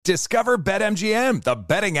Discover BetMGM, the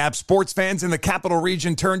betting app sports fans in the capital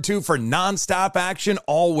region turn to for nonstop action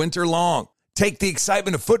all winter long. Take the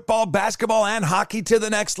excitement of football, basketball, and hockey to the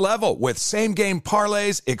next level with same-game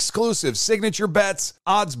parlays, exclusive signature bets,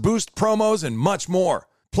 odds boost promos, and much more.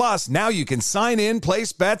 Plus, now you can sign in,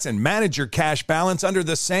 place bets, and manage your cash balance under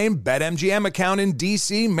the same BetMGM account in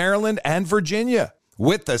D.C., Maryland, and Virginia.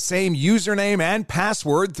 With the same username and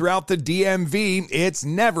password throughout the DMV, it's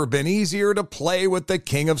never been easier to play with the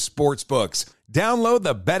king of sportsbooks. Download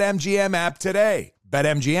the BetMGM app today.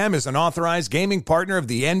 BetMGM is an authorized gaming partner of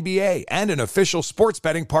the NBA and an official sports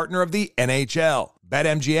betting partner of the NHL.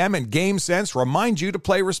 BetMGM and GameSense remind you to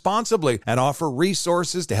play responsibly and offer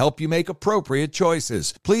resources to help you make appropriate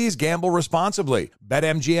choices. Please gamble responsibly.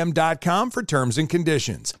 BetMGM.com for terms and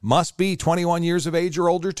conditions. Must be 21 years of age or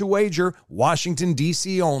older to wager. Washington,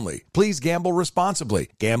 D.C. only. Please gamble responsibly.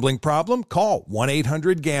 Gambling problem? Call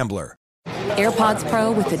 1-800-GAMBLER. AirPods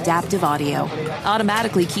Pro with adaptive audio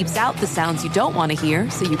automatically keeps out the sounds you don't want to hear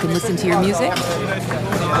so you can listen to your music,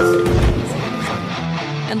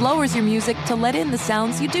 and lowers your music to let in the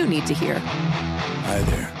sounds you do need to hear. Hi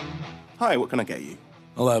there. Hi, what can I get you?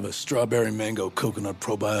 I'll have a strawberry mango coconut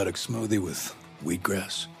probiotic smoothie with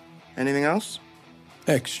wheatgrass. Anything else?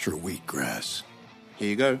 Extra wheatgrass. Here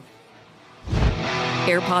you go.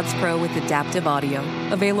 AirPods Pro with adaptive audio.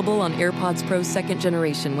 Available on AirPods Pro 2nd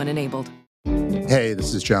generation when enabled. Hey,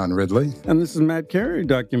 this is John Ridley. And this is Matt Carey,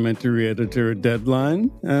 documentary editor at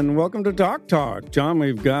Deadline. And welcome to Doc Talk. John,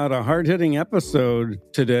 we've got a hard-hitting episode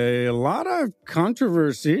today. A lot of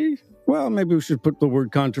controversy. Well, maybe we should put the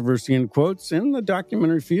word controversy in quotes in the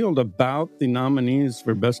documentary field about the nominees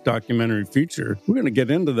for Best Documentary Feature. We're going to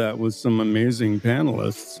get into that with some amazing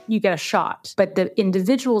panelists. You get a shot, but the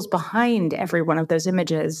individuals behind every one of those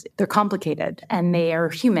images, they're complicated and they are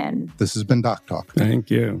human. This has been Doc Talk.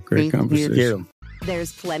 Thank you. Great conversation. Thank you.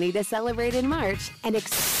 There's plenty to celebrate in March and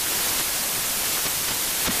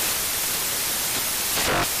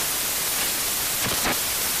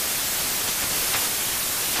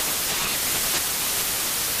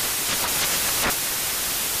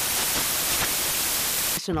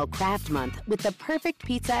National Craft Month with the perfect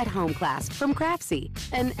pizza at home class from Craftsy.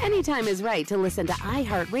 And anytime is right to listen to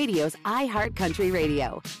iHeartRadio's iHeartCountry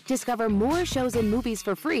Radio. Discover more shows and movies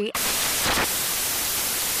for free.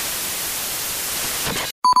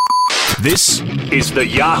 This is the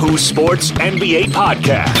Yahoo Sports NBA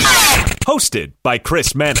Podcast, hosted by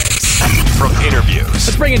Chris Mannix. From interviews,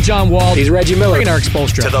 let's bring in John Wall. He's Reggie Miller. Bring in Eric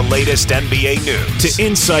Spoelstra. To the latest NBA news, to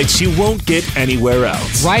insights you won't get anywhere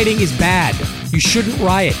else. Rioting is bad. You shouldn't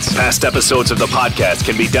riot. Past episodes of the podcast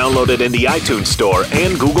can be downloaded in the iTunes Store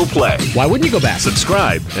and Google Play. Why wouldn't you go back?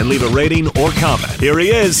 Subscribe and leave a rating or comment. Here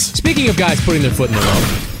he is. Speaking of guys putting their foot in the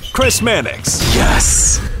road, Chris Mannix.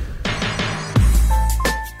 Yes.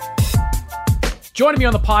 Joining me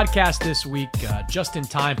on the podcast this week, just in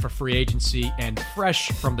time for free agency and fresh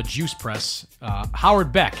from the juice press,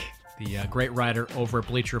 Howard Beck, the great writer over at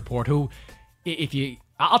Bleacher Report, who,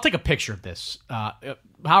 I'll take a picture of this.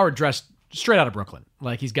 Howard dressed straight out of Brooklyn.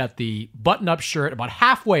 Like, he's got the button-up shirt about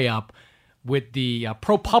halfway up with the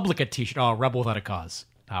ProPublica t-shirt. Oh, Rebel Without a Cause,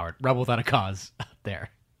 Howard. Rebel Without a Cause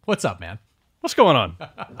there. What's up, man? What's going on?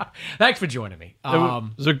 Thanks for joining me.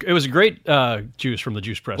 It was a great juice from the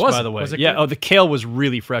juice press, by the way. Yeah, good? The kale was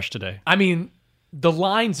really fresh today. I mean, the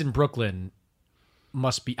lines in Brooklyn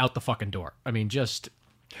must be out the fucking door. I mean, just...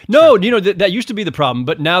 No, that used to be the problem,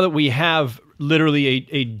 but now that we have literally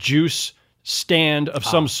a juice stand of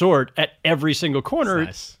some sort at every single corner,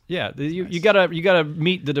 nice. Yeah, you gotta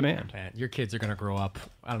meet the demand. Man, your kids are gonna grow up.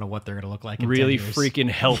 I don't know what they're gonna look like. Really in 10 years.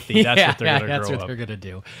 Freaking healthy. That's what they're gonna grow up. That's what they're gonna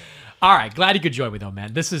do. All right, glad you could join me though,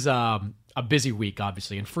 man. This is a busy week,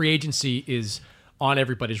 obviously, and free agency is on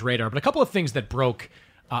everybody's radar. But a couple of things that broke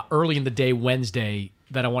early in the day Wednesday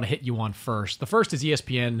that I want to hit you on first. The first is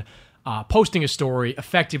ESPN posting a story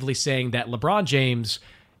effectively saying that LeBron James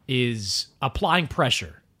is applying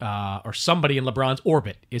pressure, or somebody in LeBron's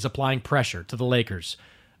orbit is applying pressure to the Lakers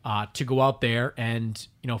to go out there and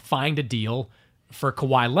find a deal for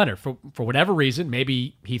Kawhi Leonard. For whatever reason,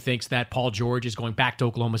 maybe he thinks that Paul George is going back to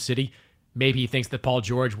Oklahoma City. Maybe he thinks that Paul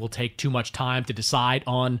George will take too much time to decide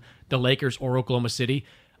on the Lakers or Oklahoma City.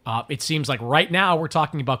 It seems like right now we're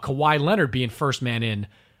talking about Kawhi Leonard being first man in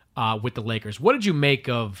with the Lakers. What did you make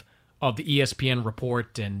of the ESPN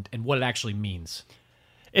report and what it actually means?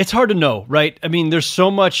 It's hard to know, right? I mean, there's so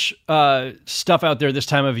much stuff out there this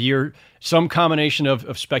time of year, some combination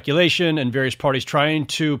of speculation and various parties trying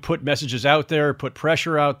to put messages out there, put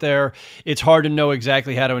pressure out there. It's hard to know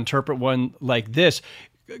exactly how to interpret one like this.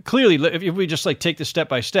 Clearly, if we just take this step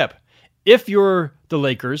by step, if you're the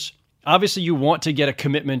Lakers Obviously, you want to get a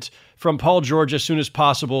commitment from Paul George as soon as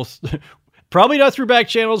possible. Probably not through back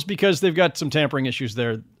channels because they've got some tampering issues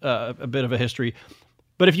there, a bit of a history.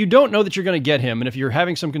 But if you don't know that you're going to get him, and if you're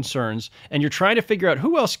having some concerns, and you're trying to figure out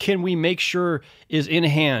who else can we make sure is in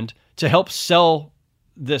hand to help sell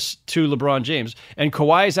this to LeBron James, and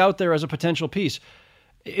Kawhi is out there as a potential piece,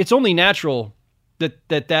 it's only natural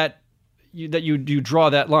that you draw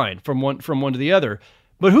that line from one to the other.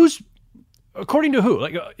 But according to who?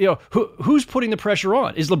 Who's putting the pressure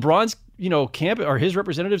on? Is LeBron's camp or his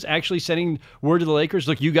representatives actually sending word to the Lakers,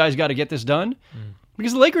 look, you guys got to get this done?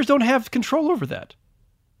 Because the Lakers don't have control over that.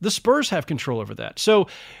 The Spurs have control over that. So,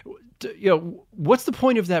 what's the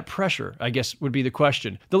point of that pressure, I guess, would be the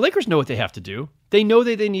question. The Lakers know what they have to do. They know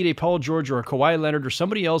that they need a Paul George or a Kawhi Leonard or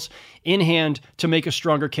somebody else in hand to make a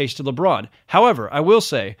stronger case to LeBron. However, I will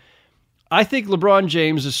say, I think LeBron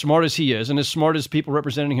James, as smart as he is and as smart as people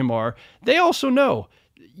representing him are, they also know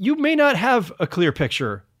you may not have a clear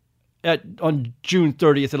picture on June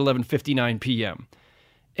 30th at 11:59 p.m.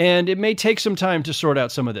 And it may take some time to sort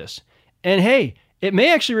out some of this. And hey, it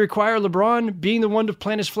may actually require LeBron being the one to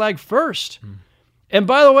plant his flag first. And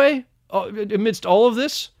by the way, amidst all of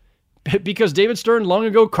this, because David Stern long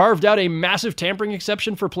ago carved out a massive tampering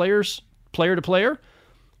exception for players, player to player,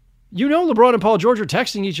 LeBron and Paul George are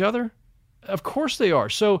texting each other. Of course they are.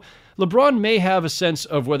 So LeBron may have a sense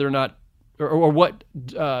of whether or not, or what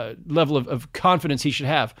level of confidence he should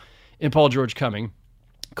have in Paul George coming.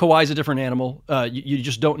 Kawhi's a different animal. You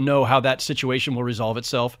just don't know how that situation will resolve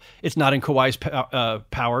itself. It's not in Kawhi's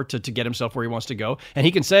power to get himself where he wants to go. And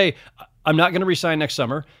he can say, I'm not going to resign next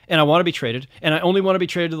summer, and I want to be traded, and I only want to be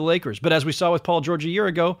traded to the Lakers. But as we saw with Paul George a year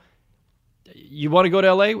ago, you want to go to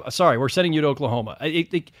L.A.? Sorry, we're sending you to Oklahoma.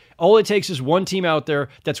 All it takes is one team out there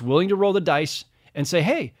that's willing to roll the dice and say,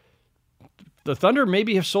 hey, the Thunder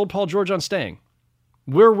maybe have sold Paul George on staying.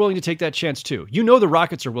 We're willing to take that chance too. The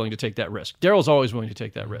Rockets are willing to take that risk. Daryl's always willing to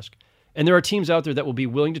take that risk. And there are teams out there that will be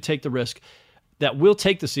willing to take the risk, that will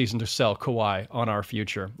take the season to sell Kawhi on our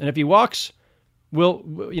future. And if he walks,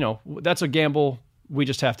 that's a gamble we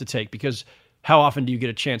just have to take, because how often do you get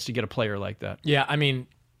a chance to get a player like that? Yeah, I mean,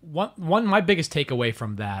 my biggest takeaway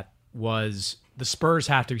from that was the Spurs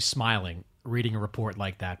have to be smiling reading a report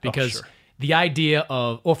like that, because the idea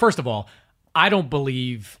of, well, first of all, I don't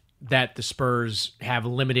believe that the Spurs have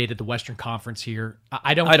eliminated the Western Conference here.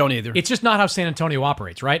 I don't either. It's just not how San Antonio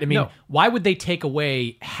operates, right? I mean, Why would they take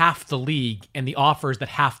away half the league and the offers that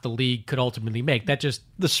half the league could ultimately make? That just...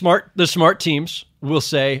 The smart teams will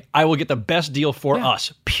say, I will get the best deal for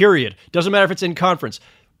us, period. Doesn't matter if it's in conference.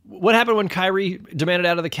 What happened when Kyrie demanded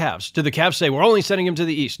out of the Cavs? Did the Cavs say, we're only sending him to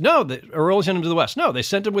the East? No, or only sending him to the West. No, they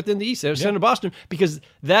sent him within the East. They sent him to Boston because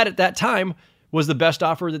that, at that time, was the best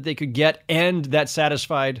offer that they could get, and that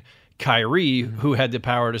satisfied Kyrie, who had the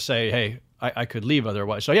power to say, hey, I could leave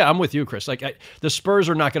otherwise. So yeah, I'm with you, Chris. The Spurs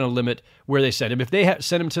are not going to limit where they send him. If they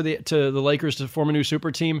send him to the Lakers to form a new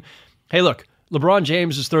super team, hey, look, LeBron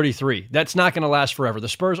James is 33. That's not going to last forever. The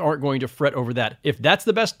Spurs aren't going to fret over that. If that's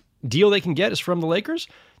the best deal they can get is from the Lakers,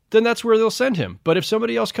 then that's where they'll send him. But if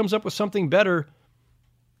somebody else comes up with something better,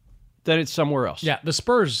 then it's somewhere else. Yeah, the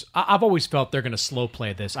Spurs, I've always felt they're going to slow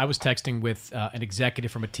play this. I was texting with an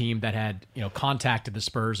executive from a team that had contacted the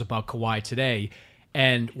Spurs about Kawhi today,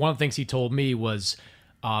 and one of the things he told me was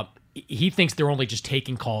he thinks they're only just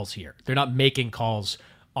taking calls here. They're not making calls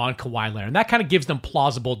on Kawhi Leonard. And that kind of gives them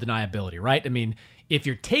plausible deniability, right? I mean, if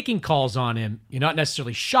you're taking calls on him, you're not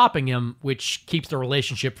necessarily shopping him, which keeps the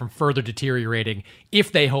relationship from further deteriorating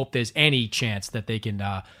if they hope there's any chance that they can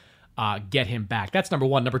get him back. That's number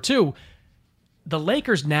one. Number two, the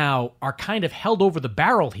Lakers now are kind of held over the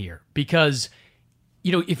barrel here because,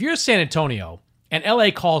 if you're San Antonio and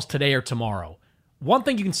LA calls today or tomorrow, one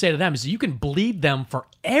thing you can say to them is you can bleed them for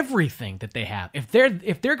everything that they have. If they're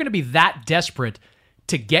going to be that desperate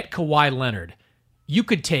to get Kawhi Leonard, you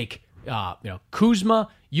could take Kuzma,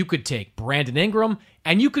 you could take Brandon Ingram,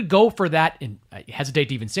 and you could go for that, and I hesitate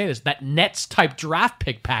to even say this, that Nets-type draft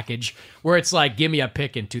pick package where it's like, give me a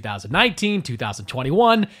pick in 2019,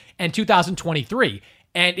 2021, and 2023.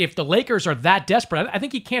 And if the Lakers are that desperate, I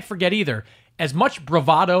think you can't forget either, as much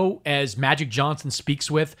bravado as Magic Johnson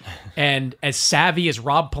speaks with and as savvy as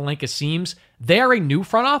Rob Pelinka seems, they are a new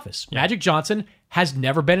front office. Magic Johnson has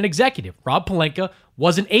never been an executive. Rob Pelinka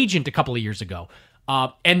was an agent a couple of years ago.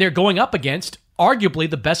 And they're going up against arguably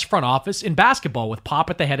the best front office in basketball with Pop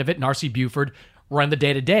at the head of it and R.C. Buford run the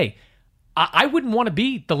day-to-day. I wouldn't want to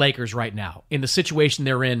be the Lakers right now in the situation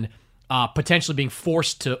they're in, potentially being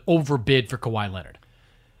forced to overbid for Kawhi Leonard.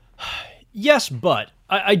 Yes, but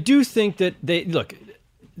I do think that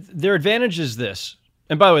their advantage is this.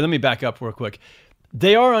 And by the way, let me back up real quick.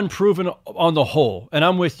 they are unproven on the whole, and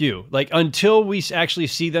I'm with you. Like, until we actually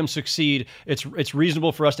see them succeed, it's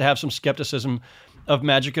reasonable for us to have some skepticism of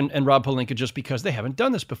Magic and Rob Pelinka just because they haven't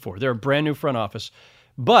done this before. They're a brand new front office.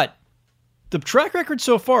 But the track record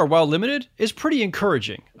so far, while limited, is pretty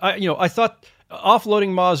encouraging. I thought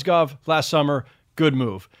offloading Mozgov last summer, good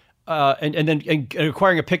move. And then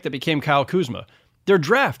acquiring a pick that became Kyle Kuzma. Their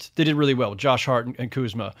draft, they did really well with Josh Hart and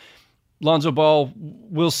Kuzma. Lonzo Ball,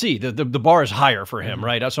 we'll see. The bar is higher for him,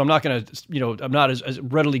 right? So I'm not going to, I'm not as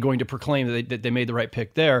readily going to proclaim that they made the right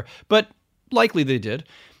pick there, but likely they did.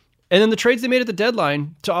 And then the trades they made at the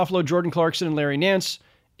deadline to offload Jordan Clarkson and Larry Nance,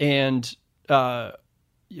 and to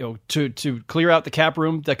clear out the cap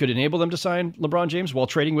room that could enable them to sign LeBron James while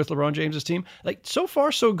trading with LeBron James's team. Like, so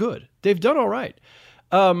far so good. They've done all right.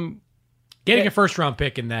 Getting a first round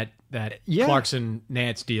pick in that Clarkson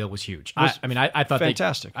Nance deal was huge. I thought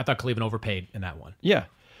fantastic. I thought Cleveland overpaid in that one. Yeah.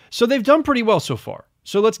 So they've done pretty well so far.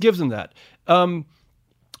 So let's give them that.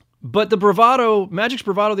 But the bravado, Magic's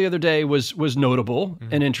bravado the other day was notable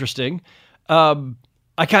and interesting.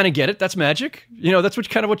 I kind of get it. That's Magic. That's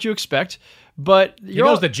what you expect. But you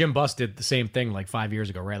know that Jim Buss did the same thing like 5 years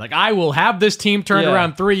ago, right? Like, I will have this team turned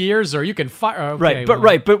around 3 years, or you can fire. Okay,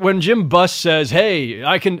 right. But when Jim Buss says, "Hey,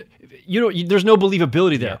 I can," there's no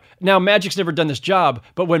believability there. Yeah. Now, Magic's never done this job,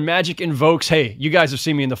 but when Magic invokes, "Hey, you guys have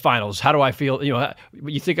seen me in the finals. How do I feel?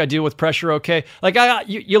 You think I deal with pressure okay?" Like,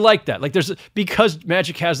 you like that. Like, because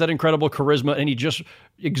Magic has that incredible charisma and he just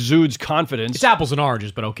exudes confidence. It's apples and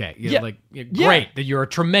oranges, but okay. Great that you're a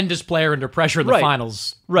tremendous player under pressure in the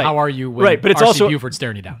finals. Right. How are you when but it's RC also Buford's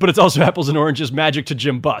staring you down? But it's also apples and oranges Magic to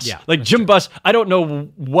Jim Buss. Yeah, like Jim Buss, I don't know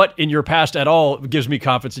what in your past at all gives me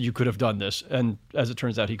confidence that you could have done this, and as it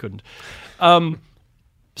turns out, he couldn't.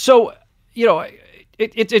 So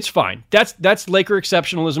it's fine. That's Laker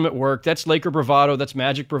exceptionalism at work. That's Laker bravado. That's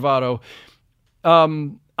Magic bravado.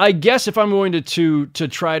 I guess if I'm going to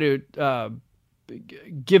try to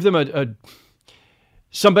give them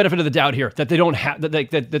some benefit of the doubt here, that they don't have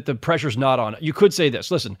that the pressure's not on. You could say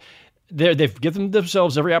this. Listen, they've given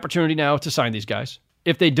themselves every opportunity now to sign these guys.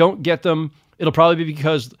 If they don't get them, it'll probably be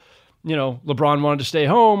because LeBron wanted to stay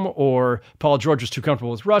home, or Paul George was too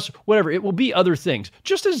comfortable with Russ. Whatever, it will be other things.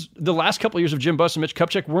 Just as the last couple of years of Jim Buss and Mitch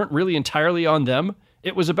Kupchak weren't really entirely on them.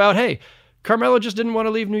 It was about, hey, Carmelo just didn't want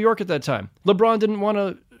to leave New York at that time. LeBron didn't want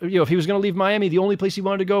to. If he was going to leave Miami, the only place he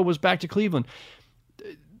wanted to go was back to Cleveland.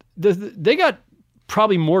 They got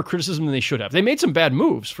probably more criticism than they should have. They made some bad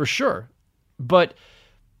moves for sure, but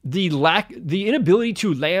the inability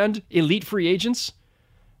to land elite free agents,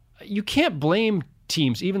 you can't blame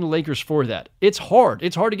teams, even the Lakers, for that. It's hard.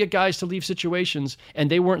 It's hard to get guys to leave situations, and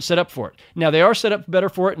they weren't set up for it. Now, they are set up better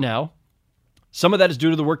for it now. Some of that is due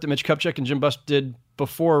to the work that Mitch Kupchak and Jim Buss did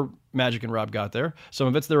before Magic and Rob got there. Some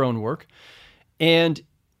of it's their own work. And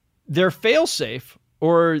their fail-safe,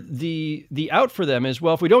 or the out for them, is,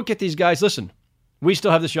 well, if we don't get these guys, listen, we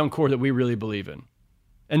still have this young core that we really believe in.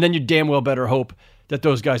 And then you damn well better hope that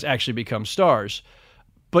those guys actually become stars.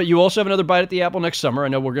 But you also have another bite at the apple next summer. I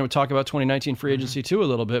know we're going to talk about 2019 free agency too a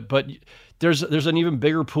little bit, but there's an even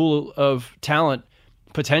bigger pool of talent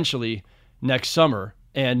potentially next summer.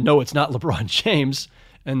 And no, it's not LeBron James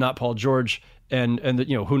and not Paul George, and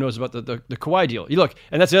who knows about the Kawhi deal. You look,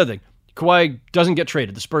 and that's the other thing. Kawhi doesn't get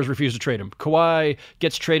traded. The Spurs refuse to trade him. Kawhi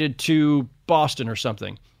gets traded to Boston or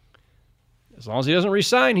something. As long as he doesn't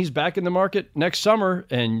re-sign, he's back in the market next summer,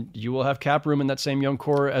 and you will have cap room in that same young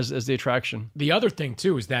core as the attraction. The other thing,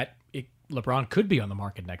 too, is that LeBron could be on the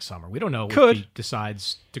market next summer. We don't know if he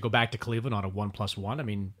decides to go back to Cleveland on a 1+1. I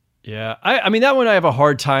mean... Yeah, I mean, that one I have a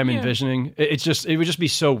hard time envisioning. It would just be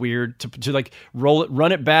so weird to like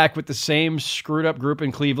run it back with the same screwed up group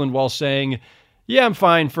in Cleveland while saying, yeah, I'm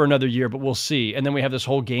fine for another year, but we'll see. And then we have this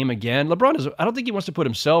whole game again. LeBron I don't think he wants to put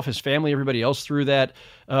himself, his family, everybody else through that.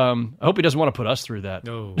 I hope he doesn't want to put us through that.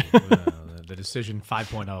 No, the decision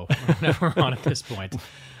 5.0. Never on at this point.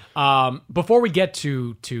 Before we get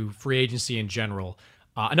to free agency in general,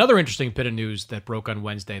 another interesting bit of news that broke on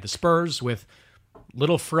Wednesday. The Spurs, with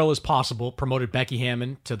little frill as possible, promoted Becky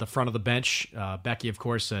Hammon to the front of the bench. Becky, of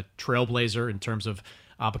course, a trailblazer in terms of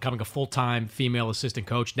becoming a full-time female assistant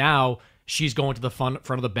coach. Now she's going to the front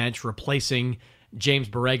of the bench, replacing James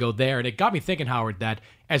Borrego there. And it got me thinking, Howard, that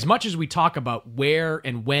as much as we talk about where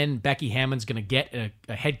and when Becky Hammon's going to get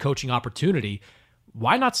a head coaching opportunity,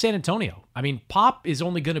 why not San Antonio? I mean, Pop is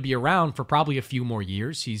only going to be around for probably a few more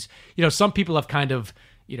years. He's, some people have kind of,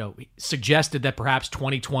 suggested that perhaps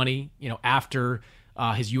 2020, after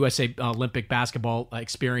his USA Olympic basketball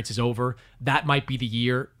experience is over, that might be the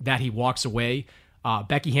year that he walks away.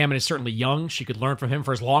 Becky Hammon is certainly young. She could learn from him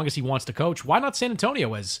for as long as he wants to coach. Why not San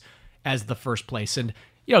Antonio as as the first place. And,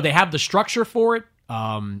 they have the structure for it.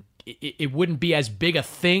 It wouldn't be as big a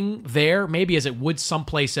thing there maybe as it would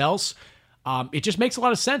someplace else. It just makes a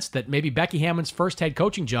lot of sense that maybe Becky Hammon's first head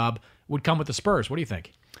coaching job would come with the Spurs. What do you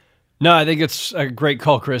think? No, I think it's a great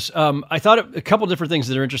call, Chris. I thought a couple different things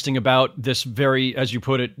that are interesting about this very, as you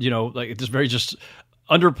put it, this very just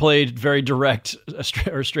underplayed, very direct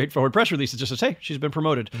or straightforward press release. It just says, hey, she's been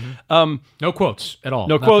promoted. Mm-hmm. No quotes at all.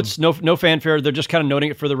 No quotes, no fanfare. They're just kind of noting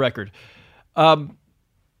it for the record.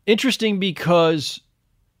 Interesting because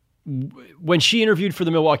when she interviewed for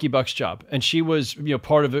the Milwaukee Bucks job, and she was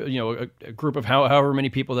part of a group of however many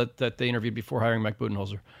people that they interviewed before hiring Mike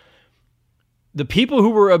Budenholzer, the people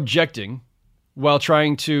who were objecting while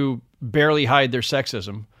trying to barely hide their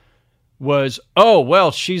sexism was, oh,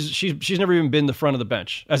 well, she's never even been the front of the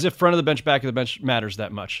bench, as if front of the bench, back of the bench matters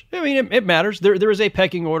that much. I mean, it matters. There is a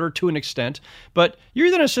pecking order to an extent, but you're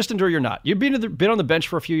either an assistant or you're not. You've been on the bench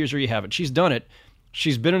for a few years or you haven't. She's done it.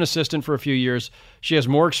 She's been an assistant for a few years. She has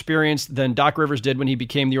more experience than Doc Rivers did when he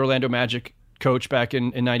became the Orlando Magic coach back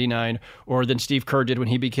in 99, or than Steve Kerr did when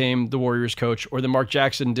he became the Warriors coach, or than Mark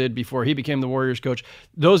Jackson did before he became the Warriors coach.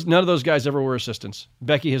 None of those guys ever were assistants.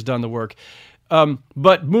 Becky has done the work.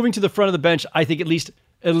 But moving to the front of the bench, I think at least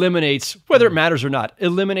eliminates, whether it matters or not,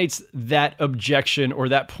 eliminates that objection or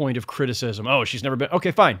that point of criticism. Oh, she's never been.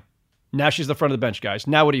 Okay, fine. Now she's the front of the bench, guys.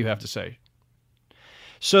 Now what do you have to say?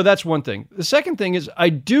 So that's one thing. The second thing is I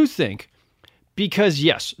do think, because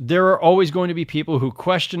yes, there are always going to be people who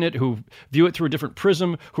question it, who view it through a different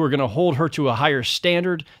prism, who are going to hold her to a higher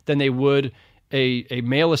standard than they would a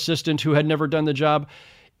male assistant who had never done the job.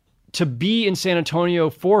 To be in San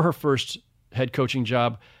Antonio for her first head coaching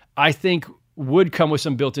job, I think would come with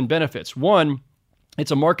some built-in benefits. One,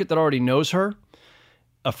 it's a market that already knows her,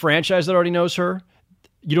 a franchise that already knows her.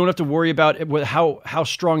 You don't have to worry about how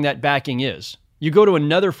strong that backing is. You go to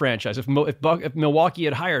another franchise. If Milwaukee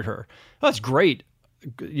had hired her, well, that's great.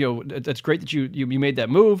 That's great that you made that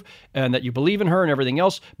move and that you believe in her and everything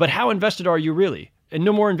else. But how invested are you really? And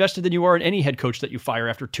no more invested than you are in any head coach that you fire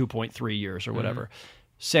after 2.3 years or whatever. Mm-hmm.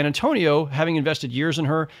 San Antonio, having invested years in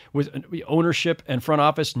her with ownership and front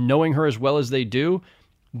office, knowing her as well as they do,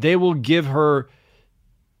 they will give her.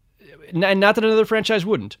 Not that another franchise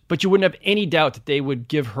wouldn't, but you wouldn't have any doubt that they would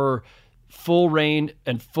give her full reign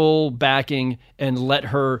and full backing and let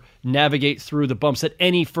her navigate through the bumps that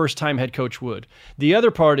any first-time head coach would. The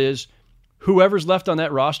other part is whoever's left on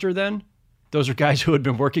that roster then, those are guys who had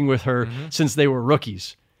been working with her since they were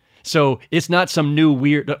rookies. So it's not some new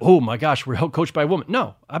weird, oh my gosh, we're coached by a woman.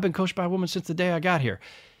 No, I've been coached by a woman since the day I got here.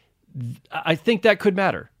 I think that could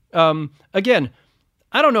matter. Again,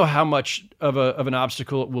 I don't know how much of an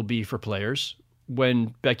obstacle it will be for players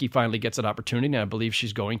when Becky finally gets an opportunity, and I believe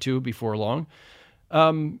she's going to before long.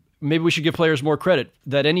 Maybe we should give players more credit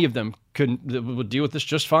that any of them would deal with this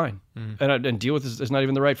just fine. And deal with this is not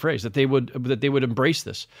even the right phrase, that they would embrace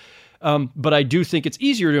this. But I do think it's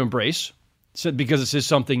easier to embrace because this is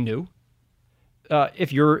something new.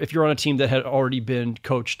 If you're on a team that had already been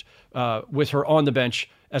coached with her on the bench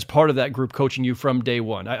as part of that group coaching you from day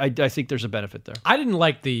one, I think there's a benefit there. I didn't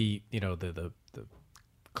like the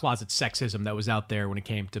closet sexism that was out there when it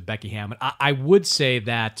came to Becky Hammon. I would say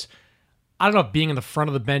that, I don't know if being in the front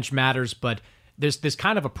of the bench matters, but there's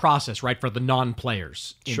kind of a process, right, for the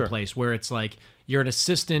non-players in place where it's like you're an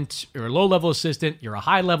assistant, you're a low-level assistant, you're a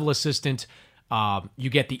high-level assistant. You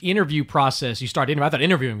get the interview process. You start interviewing. I thought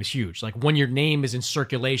interviewing was huge. Like when your name is in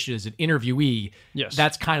circulation as an interviewee,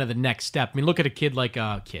 that's kind of the next step. I mean, look at a kid like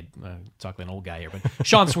talking like an old guy here, but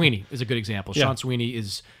Sean Sweeney is a good example. Sean Sweeney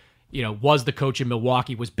is, was the coach in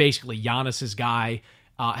Milwaukee, was basically Giannis's guy,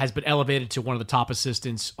 has been elevated to one of the top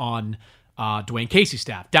assistants on Dwayne Casey's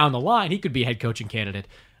staff. Down the line, he could be a head coaching candidate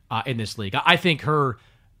in this league. I think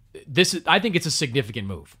it's a significant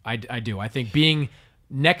move. I do. I think being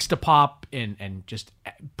next to Pop and just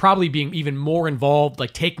probably being even more involved,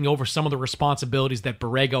 like taking over some of the responsibilities that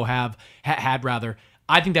Borrego had,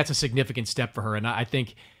 I think that's a significant step for her. And I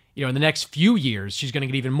think, in the next few years, she's going to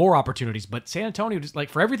get even more opportunities. But San Antonio, just like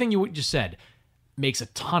for everything you just said, makes a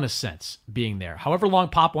ton of sense being there. However long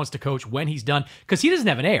Pop wants to coach, when he's done, because he doesn't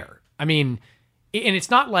have an heir. I mean, and it's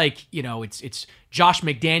not like, it's Josh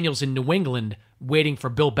McDaniels in New England waiting for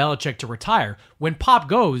Bill Belichick to retire. When Pop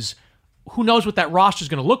goes, who knows what that roster is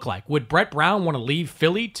going to look like? Would Brett Brown want to leave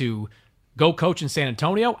Philly to go coach in San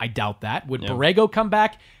Antonio? I doubt that. Would Borrego come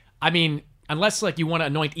back? I mean, unless you want to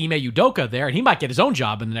anoint Ime Udoka there, and he might get his own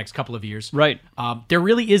job in the next couple of years. Right. There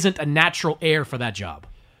really isn't a natural heir for that job.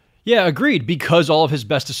 Yeah, agreed. Because all of his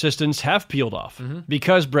best assistants have peeled off.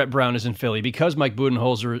 Because Brett Brown is in Philly. Because Mike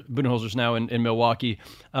Budenholzer's now in Milwaukee.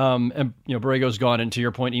 And Borrego's gone. And to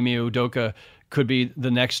your point, Ime Udoka could be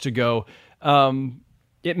the next to go.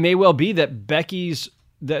 It may well be that Becky's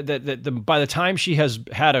that by the time she has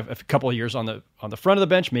had a couple of years on the front of the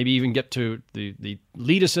bench, maybe even get to the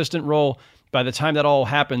lead assistant role. By the time that all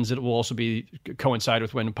happens, it will also coincide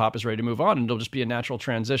with when Pop is ready to move on, and it'll just be a natural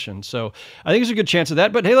transition. So I think there's a good chance of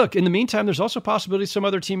that. But hey, look, in the meantime, there's also a possibility some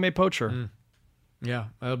other team may poach her. Yeah,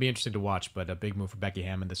 it'll be interesting to watch, but a big move for Becky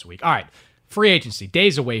Hammon this week. All right, free agency,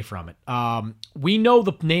 days away from it. We know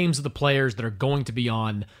the names of the players that are going to be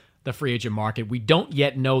on the free agent market. We don't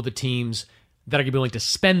yet know the teams that are going to be willing to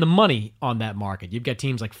spend the money on that market. You've got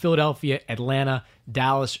teams like Philadelphia, Atlanta,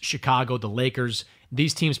 Dallas, Chicago, the Lakers.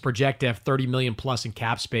 These teams project to have $30 million plus in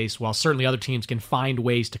cap space, while certainly other teams can find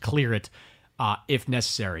ways to clear it if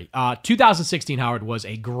necessary. 2016, Howard, was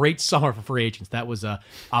a great summer for free agents. That was a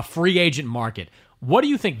free agent market. What do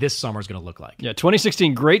you think this summer is going to look like? Yeah,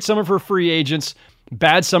 2016, great summer for free agents,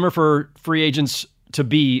 bad summer for free agents to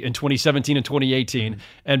be in 2017 and 2018,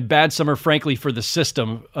 and bad summer, frankly, for the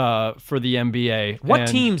system for the NBA. What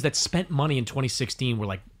teams that spent money in 2016 were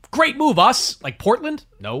like, great move, us? Like Portland?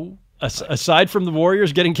 No. Aside from the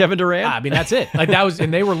Warriors getting Kevin Durant? I mean, that's it. Like that was,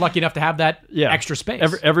 and they were lucky enough to have that extra space.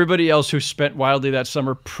 Everybody else who spent wildly that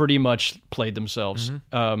summer pretty much played themselves.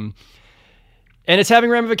 And it's having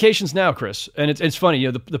ramifications now, Chris. And it's funny,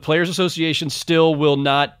 the Players Association still will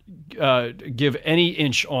not give any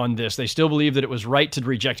inch on this. They still believe that it was right to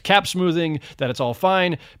reject cap smoothing, that it's all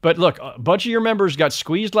fine. But look, a bunch of your members got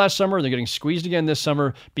squeezed last summer. They're getting squeezed again this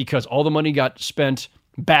summer because all the money got spent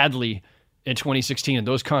badly in 2016. And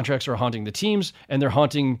those contracts are haunting the teams, and they're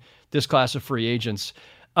haunting this class of free agents.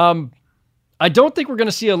 I don't think we're going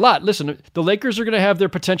to see a lot. Listen, the Lakers are going to have their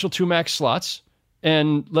potential 2 max slots.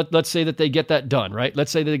 And let's say that they get that done, right?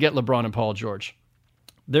 Let's say that they get LeBron and Paul George.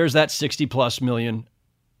 There's that 60+ million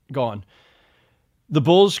gone. The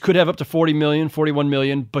Bulls could have up to 40 million, 41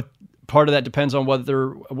 million, but part of that depends on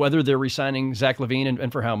whether they're re-signing Zach LaVine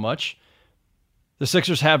and for how much. The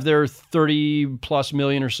Sixers have their 30+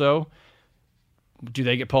 million or so. Do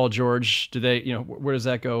they get Paul George? Do they, where does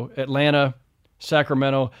that go? Atlanta,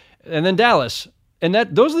 Sacramento, and then Dallas. And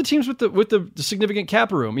those are the teams with the significant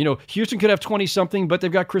cap room. Houston could have 20-something, but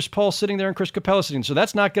they've got Chris Paul sitting there and Chris Capella sitting. So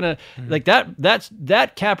that's not going to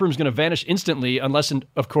that cap room is going to vanish instantly, unless,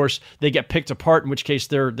 of course, they get picked apart, in which case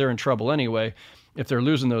they're in trouble anyway if they're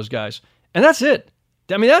losing those guys. And that's it.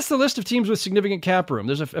 I mean, that's the list of teams with significant cap room.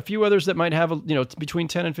 There's a few others that might have between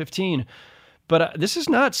 10 and 15, but this is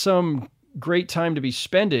not some great time to be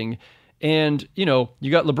spending. And you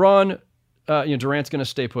got LeBron. Durant's going to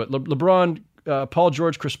stay put. LeBron. Paul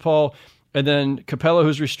George, Chris Paul, and then Capella,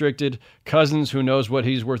 who's restricted, Cousins, who knows what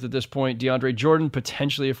he's worth at this point, DeAndre Jordan,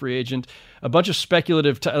 potentially a free agent, a bunch of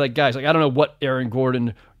speculative guys. I don't know what Aaron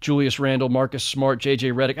Gordon, Julius Randle, Marcus Smart,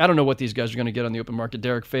 JJ Redick, I don't know what these guys are going to get on the open market.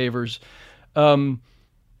 Derek Favors, Jabari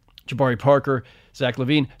Parker, Zach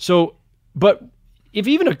LaVine. So, but if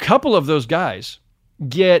even a couple of those guys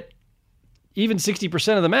get even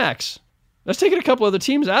 60% of the max, that's taking a couple of the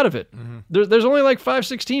teams out of it. There's only like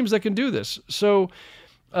 5-6 teams that can do this. So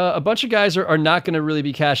a bunch of guys are not going to really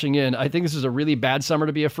be cashing in. I think this is a really bad summer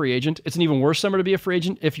to be a free agent. It's an even worse summer to be a free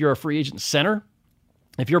agent if you're a free agent center.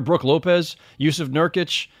 If you're Brook Lopez, Yusuf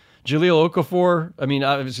Nurkic, Jahlil Okafor, I mean,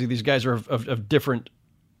 obviously these guys are of different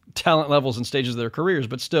talent levels and stages of their careers,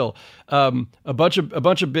 but still a bunch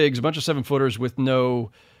of bigs, a bunch of 7-footers with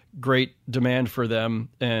no great demand for them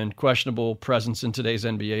and questionable presence in today's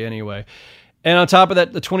NBA anyway. And on top of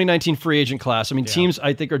that, the 2019 free agent class. I mean, teams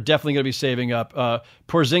I think are definitely going to be saving up.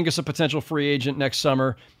 Porzingis, a potential free agent next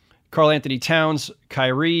summer. Karl Anthony Towns,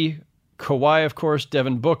 Kyrie, Kawhi, of course,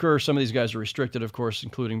 Devin Booker. Some of these guys are restricted, of course,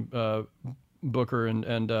 including Booker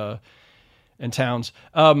and Towns.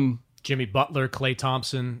 Jimmy Butler, Klay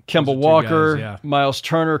Thompson, Kemba Walker, Miles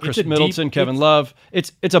Turner, Chris Middleton, Kevin Love.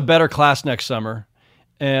 It's a better class next summer.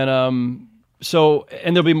 And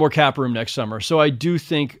there'll be more cap room next summer. So I do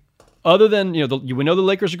think, other than, we know the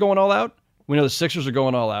Lakers are going all out. We know the Sixers are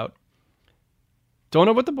going all out. Don't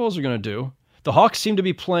know what the Bulls are going to do. The Hawks seem to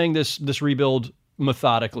be playing this rebuild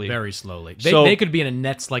methodically. Very slowly. They could be in a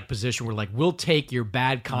Nets-like position where, we'll take your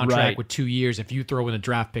bad contract with 2 years if you throw in a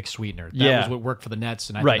draft pick sweetener. That was what worked for the Nets,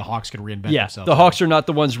 and I think the Hawks could reinvent themselves. The Hawks are not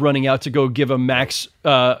the ones running out to go give a max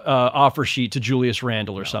offer sheet to Julius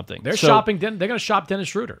Randle or something. They're shopping. They're going to shop Dennis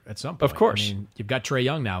Schroeder at some point. Of course. I mean, you've got Trae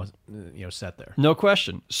Young now, set there. No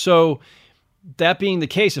question. So that being the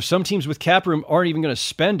case, if some teams with cap room aren't even going to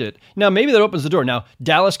spend it, now maybe that opens the door. Now,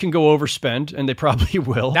 Dallas can go overspend, and they probably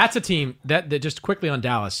will. That's a team that just quickly on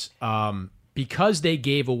Dallas, because they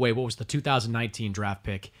gave away, what was the 2019 draft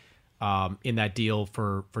pick in that deal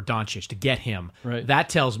for Doncic to get him. Right. That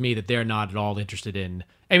tells me that they're not at all interested in,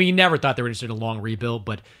 I mean, you never thought they were interested in a long rebuild,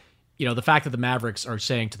 but the fact that the Mavericks are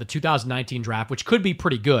saying to the 2019 draft, which could be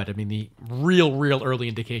pretty good, I mean, the real early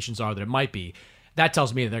indications are that it might be, that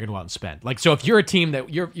tells me that they're going to go out and spend. Like, so if you're a team that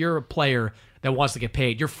you're a player that wants to get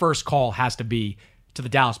paid, your first call has to be to the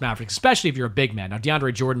Dallas Mavericks, especially if you're a big man. Now,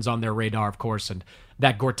 DeAndre Jordan's on their radar, of course, and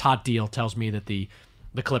that Gortat deal tells me that the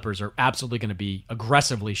Clippers are absolutely going to be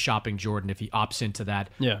aggressively shopping Jordan if he opts into that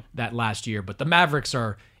last year. But the Mavericks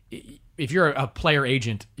are, if you're a player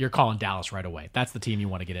agent, you're calling Dallas right away. That's the team you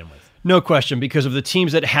want to get in with. No question, because of the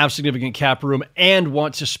teams that have significant cap room and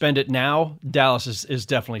want to spend it now, Dallas is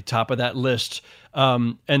definitely top of that list.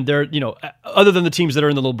 And they're, other than the teams that are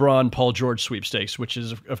in the LeBron, Paul George sweepstakes, which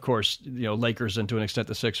is, of course, Lakers and to an extent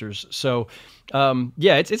the Sixers. So,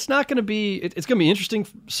 it's not going to be, it's going to be interesting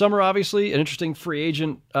summer, obviously, an interesting free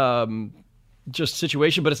agent just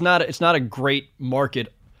situation, but it's not a great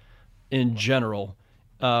market in general.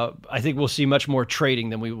 I think we'll see much more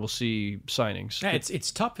trading than we will see signings. Yeah,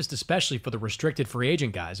 it's toughest, especially for the restricted free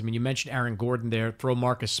agent guys. I mean, you mentioned Aaron Gordon there. Throw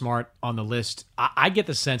Marcus Smart on the list. I get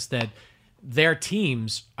the sense that their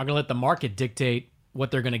teams are going to let the market dictate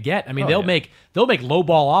what they're going to get. I mean, they'll make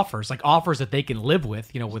lowball offers, like offers that they can live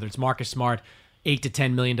with. Whether it's Marcus Smart, $8 to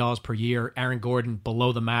 $10 million per year, Aaron Gordon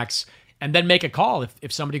below the max, and then make a call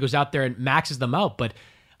if somebody goes out there and maxes them out. But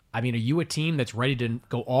I mean, are you a team that's ready to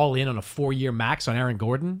go all in on a 4-year max on Aaron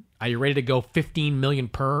Gordon? Are you ready to go $15 million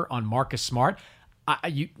per on Marcus Smart?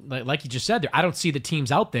 Like you just said there, I don't see the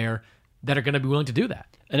teams out there that are going to be willing to do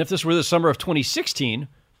that. And if this were the summer of 2016,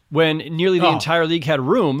 when nearly the entire league had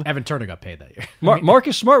room, Evan Turner got paid that year.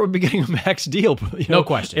 Marcus Smart would be getting a max deal. No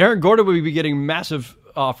question. Aaron Gordon would be getting massive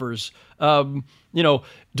offers.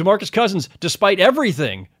 DeMarcus Cousins, despite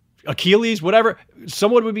everything, Achilles, whatever,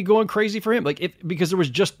 someone would be going crazy for him, because there was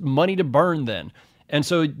just money to burn then. And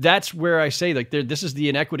so that's where I say, this is the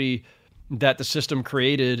inequity that the system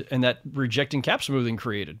created and that rejecting cap smoothing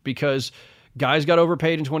created, because guys got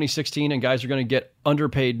overpaid in 2016 and guys are going to get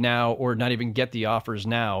underpaid now or not even get the offers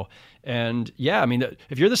now. And I mean,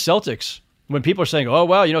 if you're the Celtics, when people are saying, oh,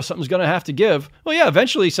 well, something's going to have to give. Well, yeah,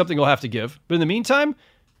 eventually something will have to give. But in the meantime,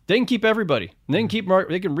 they can keep everybody. They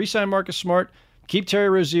can re-sign Marcus Smart, keep Terry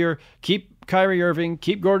Rozier, keep Kyrie Irving,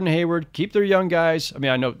 keep Gordon Hayward, keep their young guys. I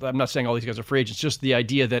mean, I know I'm not saying all these guys are free agents, just the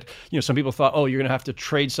idea that, some people thought, oh, you're going to have to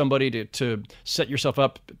trade somebody to set yourself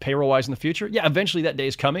up payroll-wise in the future. Yeah, eventually that day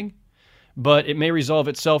is coming, but it may resolve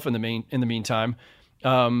itself in the meantime.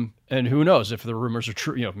 And who knows if the rumors are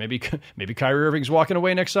true, maybe Kyrie Irving's walking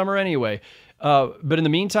away next summer anyway. But in the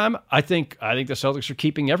meantime, I think the Celtics are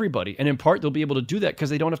keeping everybody. And in part, they'll be able to do that because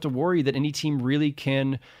they don't have to worry that any team really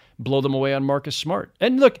can blow them away on Marcus Smart.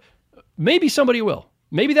 And look, maybe somebody will.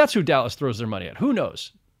 Maybe that's who Dallas throws their money at. Who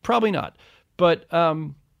knows? Probably not. But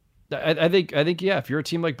I think if you're a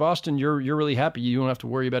team like Boston, you're really happy. You don't have to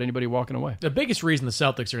worry about anybody walking away. The biggest reason the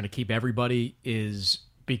Celtics are going to keep everybody is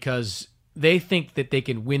because they think that they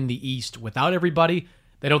can win the East without everybody.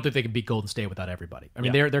 They don't think they can beat Golden State without everybody. I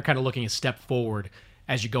mean, they're kind of looking a step forward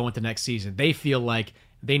as you go into next season. They feel like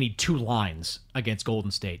they need 2 lines against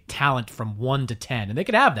Golden State, talent from 1 to 10, and they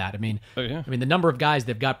could have that. I mean, the number of guys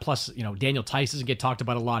they've got, plus Daniel Tice doesn't get talked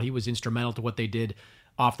about a lot. He was instrumental to what they did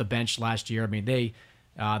off the bench last year. I mean,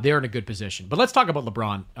 they're in a good position. But let's talk about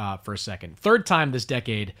LeBron for a second. 3rd time this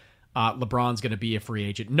decade, LeBron's going to be a free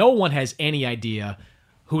agent. No one has any idea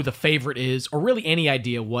who the favorite is, or really any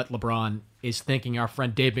idea what LeBron is thinking. Our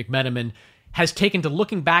friend Dave McMenamin has taken to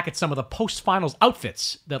looking back at some of the post-finals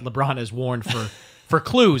outfits that LeBron has worn for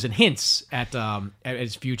clues and hints at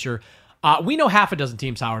his future. We know half a dozen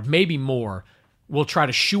teams, Howard, maybe more, will try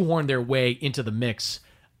to shoehorn their way into the mix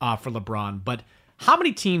for LeBron. But how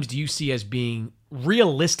many teams do you see as being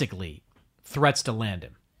realistically threats to land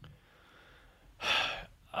him?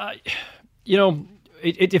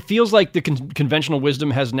 It feels like the conventional wisdom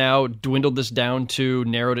has now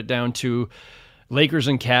narrowed it down to Lakers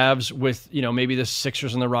and Cavs, with maybe the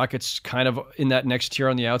Sixers and the Rockets kind of in that next tier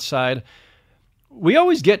on the outside. We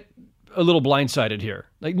always get a little blindsided here.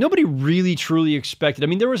 Like, nobody really truly expected. I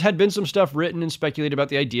mean, had been some stuff written and speculated about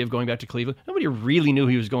the idea of going back to Cleveland. Nobody really knew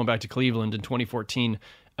he was going back to Cleveland in 2014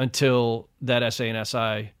 until that SA and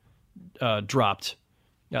SI dropped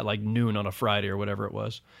at like noon on a Friday or whatever it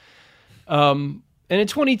was. And in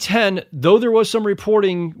 2010, though there was some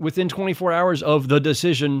reporting within 24 hours of The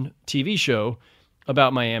Decision TV show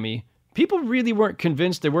about Miami, people really weren't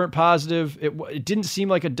convinced. They weren't positive. It didn't seem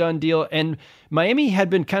like a done deal. And Miami had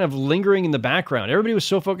been kind of lingering in the background. Everybody was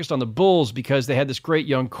so focused on the Bulls because they had this great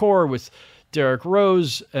young core with Derrick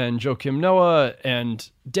Rose and Joakim Noah and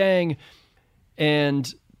Deng.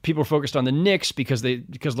 And people were focused on the Knicks because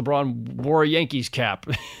LeBron wore a Yankees cap,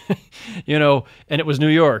 and it was New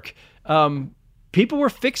York. People were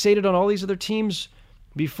fixated on all these other teams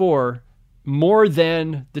before more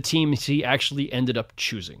than the teams he actually ended up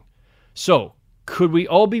choosing. So, could we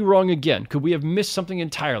all be wrong again? Could we have missed something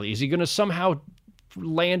entirely? Is he going to somehow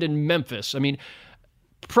land in Memphis? I mean,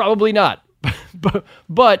 probably not.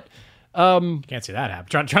 but can't see that happen.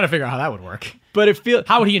 Trying to figure out how that would work. But it feels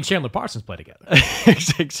how would he and Chandler Parsons play together?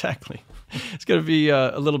 Exactly. It's going to be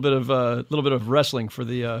a little bit of wrestling for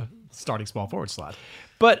the starting small forward slot.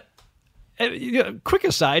 But quick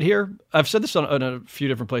aside here, I've said this on a few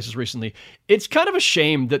different places recently. It's kind of a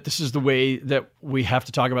shame that this is the way that we have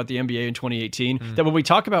to talk about the NBA in 2018. That when we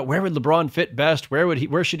talk about where would LeBron fit best,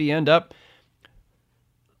 where should he end up?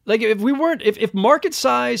 Like if market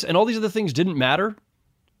size and all these other things didn't matter,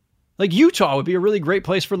 like Utah would be a really great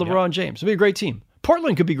place for LeBron James. It'd be a great team.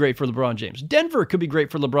 Portland could be great for LeBron James. Denver could be great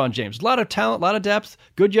for LeBron James. A lot of talent, a lot of depth,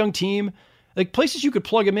 good young team. Like places you could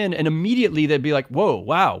plug him in and immediately they'd be like, whoa,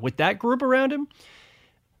 wow, with that group around him?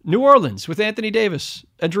 New Orleans with Anthony Davis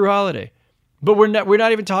and Drew Holiday. But we're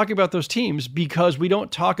not even talking about those teams because we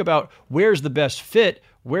don't talk about where's the best fit,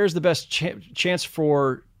 where's the best chance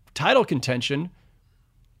for title contention.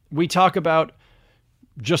 We talk about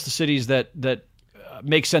just the cities that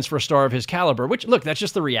make sense for a star of his caliber, which, look, that's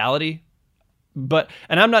just the reality. And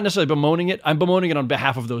I'm not necessarily bemoaning it. I'm bemoaning it on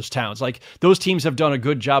behalf of those towns. Like, those teams have done a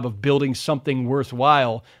good job of building something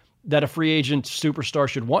worthwhile that a free agent superstar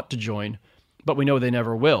should want to join, but we know they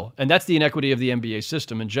never will. And that's the inequity of the NBA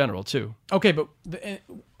system in general, too. Okay, but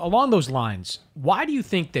along those lines, why do you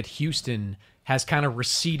think that Houston has kind of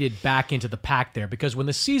receded back into the pack there? Because when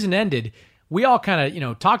the season ended, we all kind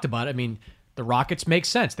of, talked about it. I mean, the Rockets make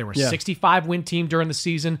sense. They were a 65-win team during the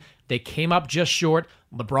season. They came up just short.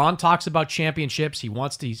 LeBron talks about championships.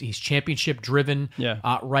 He's championship driven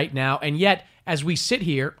right now. And yet, as we sit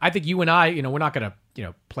here, I think you and I, we're not going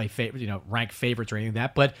to, play rank favorites or anything like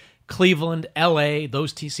that. But Cleveland, LA,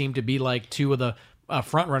 those seem to be like two of the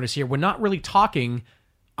front runners here. We're not really talking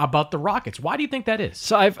about the Rockets. Why do you think that is?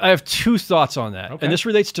 So I have two thoughts on that, and this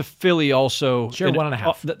relates to Philly also. Sure,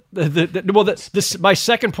 1.5. My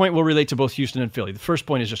second point will relate to both Houston and Philly. The first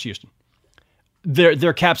point is just Houston.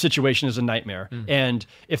 Their cap situation is a nightmare, and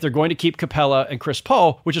if they're going to keep Capella and Chris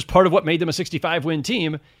Paul, which is part of what made them a 65-win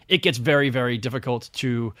team, it gets very, very difficult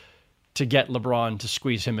to get LeBron to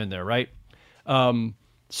squeeze him in there, right?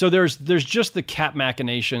 So there's just the cap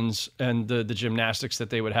machinations and the gymnastics that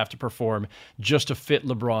they would have to perform just to fit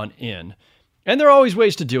LeBron in. And there are always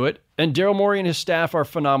ways to do it. And Daryl Morey and his staff are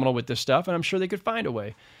phenomenal with this stuff, and I'm sure they could find a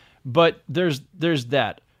way. But there's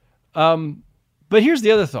that. But here's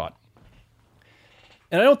the other thought.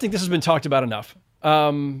 And I don't think this has been talked about enough.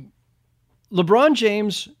 LeBron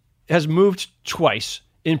James has moved twice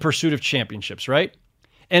in pursuit of championships, right?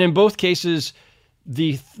 And in both cases,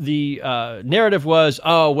 the narrative was,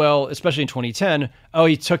 especially in 2010,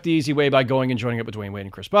 he took the easy way by going and joining up with Dwayne Wade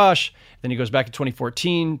and Chris Bosh. Then he goes back in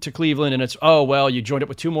 2014 to Cleveland, and it's, you joined up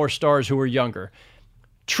with two more stars who were younger.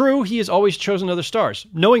 True, he has always chosen other stars,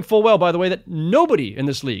 knowing full well, by the way, that nobody in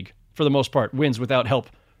this league, for the most part, wins without help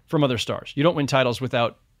from other stars. You don't win titles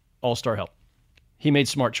without all-star help. He made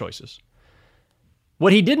smart choices.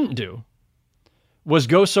 What he didn't do was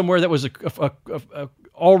go somewhere that was a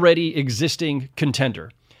already existing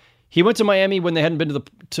contender. He went to Miami when they hadn't been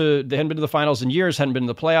to the finals in years, hadn't been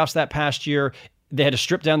to the playoffs that past year. They had to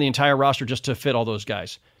strip down the entire roster just to fit all those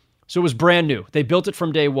guys. So it was brand new. They built it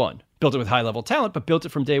from day one. Built it with high-level talent, but built it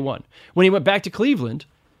from day one. When he went back to Cleveland,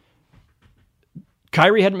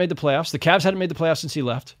 Kyrie hadn't made the playoffs. The Cavs hadn't made the playoffs since he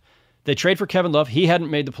left. They trade for Kevin Love. He hadn't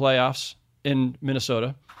made the playoffs in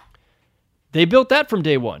Minnesota. They built that from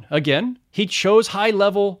day one. Again, he chose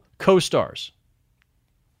high-level co-stars.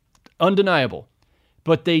 Undeniable.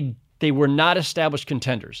 But they were not established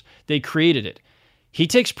contenders. They created it. He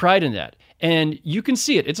takes pride in that. And you can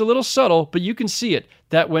see it. It's a little subtle, but you can see it,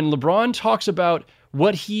 that when LeBron talks about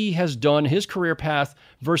what he has done, his career path,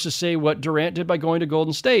 versus, say, what Durant did by going to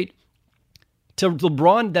Golden State, to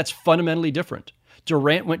LeBron, that's fundamentally different.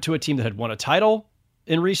 Durant went to a team that had won a title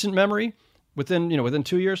in recent memory, within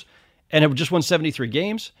 2 years, and had just won 73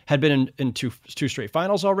 games, had been in two straight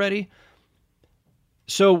finals already.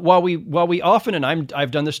 So while we often, and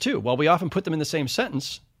I've done this too, while we often put them in the same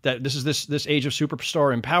sentence, that this is this age of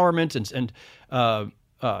superstar empowerment and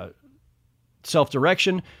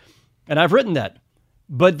self-direction, and I've written that,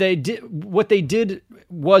 But what they did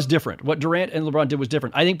was different. What Durant and LeBron did was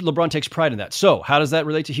different. I think LeBron takes pride in that. So how does that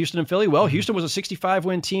relate to Houston and Philly? Well, Houston was a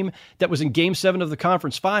 65-win team that was in Game 7 of the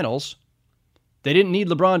conference finals. They didn't need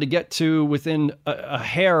LeBron to get to within a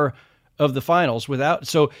hair of the finals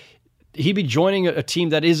so he'd be joining a team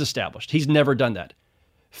that is established. He's never done that.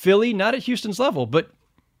 Philly, not at Houston's level, but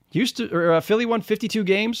Philly won 52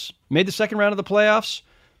 games, made the second round of the playoffs.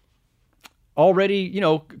 Already,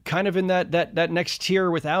 kind of in that next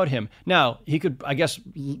tier without him. Now, he could, I guess,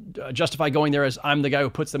 justify going there as I'm the guy who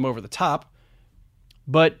puts them over the top.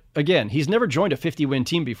 But again, he's never joined a 50-win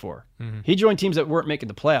team before. Mm-hmm. He joined teams that weren't making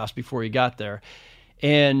the playoffs before he got there.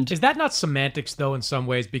 And is that not semantics, though, in some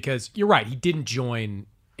ways? Because you're right, he didn't join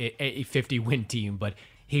a 50-win team, but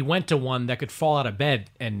he went to one that could fall out of bed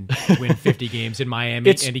and win 50 games in Miami,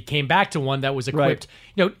 and he came back to one that was equipped.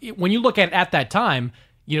 Right. When you look at that time,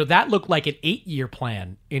 that looked like an 8-year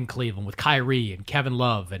plan in Cleveland with Kyrie and Kevin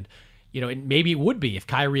Love. And, and maybe it would be if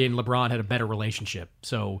Kyrie and LeBron had a better relationship.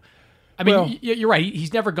 So, I mean, you're right.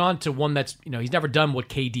 He's never gone to one that's, he's never done what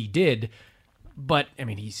KD did. But, I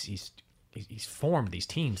mean, he's formed these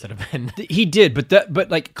teams that have been... He did, but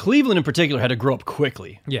like Cleveland in particular had to grow up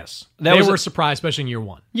quickly. Yes. They were surprised, especially in year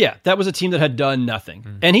one. Yeah, that was a team that had done nothing.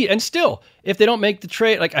 Mm-hmm. And still, if they don't make the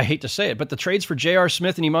trade, like I hate to say it, but the trades for J.R.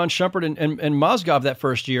 Smith and Iman Shumpert and Mozgov that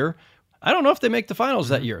first year, I don't know if they make the finals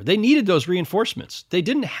that year. They needed those reinforcements. They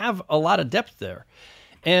didn't have a lot of depth there.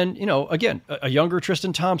 And, again, a younger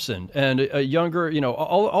Tristan Thompson and a younger,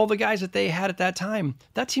 all the guys that they had at that time,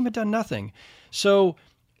 that team had done nothing. So...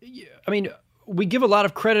 I mean, we give a lot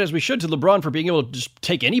of credit, as we should, to LeBron for being able to just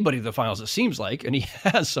take anybody to the finals, it seems like, and he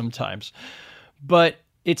has sometimes. But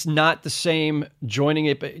it's not the same joining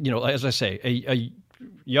it, as I say, a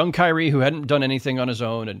young Kyrie who hadn't done anything on his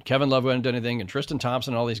own, and Kevin Love who hadn't done anything, and Tristan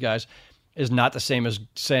Thompson and all these guys, is not the same as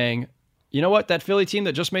saying, you know what, that Philly team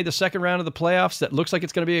that just made the second round of the playoffs, that looks like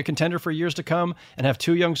it's going to be a contender for years to come, and have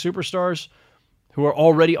two young superstars who are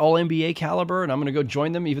already all NBA caliber, and I'm going to go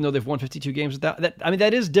join them even though they've won 52 games.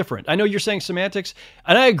 That is different. I know you're saying semantics,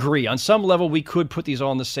 and I agree. On some level, we could put these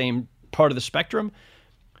all in the same part of the spectrum,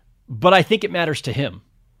 but I think it matters to him.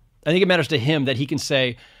 I think it matters to him that he can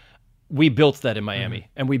say, we built that in Miami,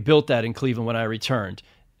 and we built that in Cleveland when I returned,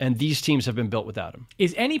 and these teams have been built without him.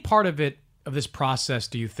 Is any part of this process,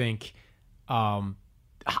 do you think, or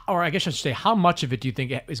I guess I should say, how much of it do you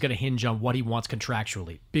think is going to hinge on what he wants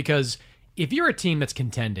contractually? Because if you're a team that's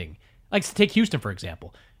contending, like take Houston, for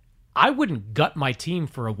example, I wouldn't gut my team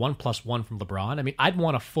for a 1+1 from LeBron. I mean, I'd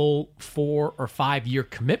want a full 4 or 5 year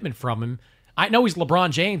commitment from him. I know he's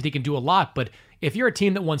LeBron James. He can do a lot, but if you're a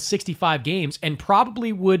team that won 65 games and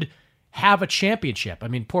probably would have a championship, I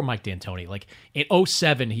mean, poor Mike D'Antoni, like in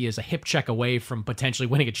 2007, he is a hip check away from potentially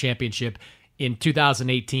winning a championship. In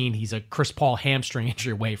 2018, he's a Chris Paul hamstring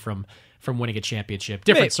injury away from winning a championship.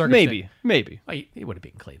 Different circumstance. Maybe. Oh, he would have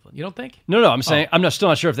beaten Cleveland. You don't think? No. I'm saying I'm still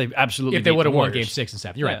not sure if they absolutely if they would have won Game 6 and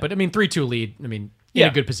 7. You're right. But I mean, 3-2 lead. I mean, in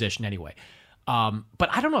a good position anyway. But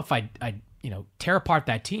I don't know if I'd tear apart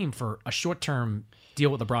that team for a short-term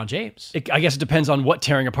deal with LeBron James. I guess it depends on what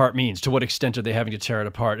tearing apart means. To what extent are they having to tear it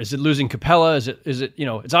apart? Is it losing Capella? Is it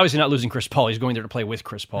it's obviously not losing Chris Paul. He's going there to play with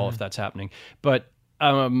Chris Paul if that's happening. But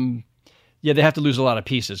yeah, they have to lose a lot of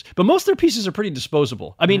pieces. But most of their pieces are pretty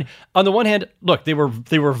disposable. I mean, on the one hand, look, they were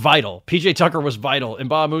vital. PJ Tucker was vital.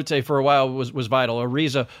 Mbah Moute for a while was vital.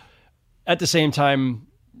 Ariza, at the same time,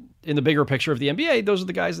 in the bigger picture of the NBA, those are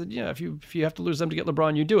the guys that, if you have to lose them to get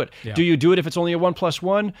LeBron, you do it. Yeah. Do you do it if it's only a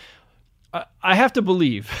 1+1? I have to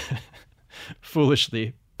believe,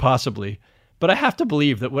 foolishly, possibly, but I have to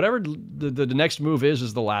believe that whatever the next move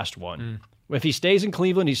is the last one. If he stays in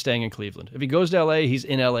Cleveland, he's staying in Cleveland. If he goes to L.A., he's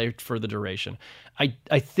in L.A. for the duration.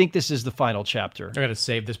 I think this is the final chapter. I got to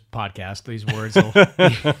save this podcast.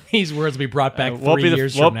 These words will be brought back 3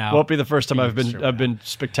 years from now. Won't be the first time I've been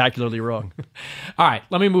spectacularly wrong. All right,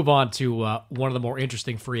 let me move on to one of the more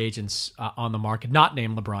interesting free agents on the market, not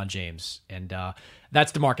named LeBron James, and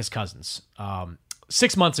that's DeMarcus Cousins.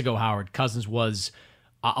 6 months ago, Howard, Cousins was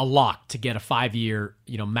a lock to get a 5-year,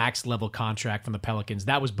 max level contract from the Pelicans.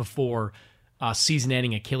 That was before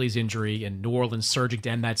season-ending Achilles injury and New Orleans surging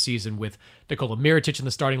to end that season with Nikola Mirotic in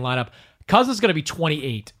the starting lineup. Cousins is going to be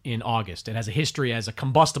 28 in August and has a history as a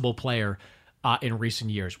combustible player in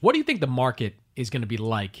recent years. What do you think the market is going to be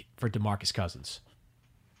like for DeMarcus Cousins?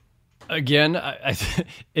 Again,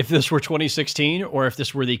 if this were 2016 or if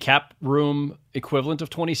this were the cap room equivalent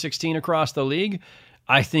of 2016 across the league,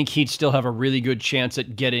 I think he'd still have a really good chance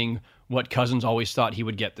at getting what Cousins always thought he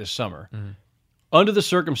would get this summer. Under the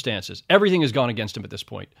circumstances, everything has gone against him at this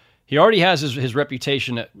point. He already has his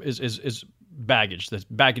reputation, his baggage, the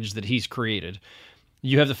baggage that he's created.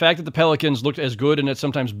 You have the fact that the Pelicans looked as good and it's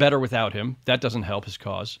sometimes better without him. That doesn't help his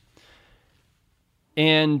cause.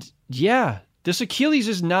 And yeah, this Achilles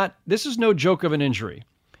is no joke of an injury.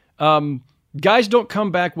 Guys don't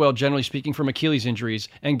come back well, generally speaking, from Achilles injuries.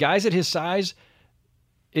 And guys at his size,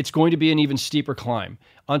 it's going to be an even steeper climb.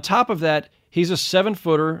 On top of that, he's a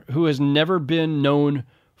 7-footer who has never been known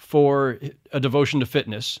for a devotion to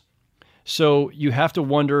fitness. So you have to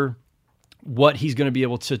wonder what he's going to be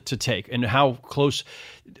able to take and how close.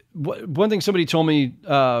 One thing somebody told me,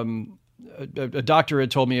 a doctor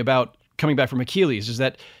had told me about coming back from Achilles, is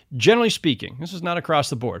that generally speaking, this is not across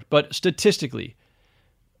the board, but statistically,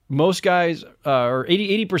 most guys, or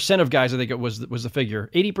 80% of guys, I think it was the figure,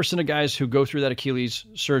 80% of guys who go through that Achilles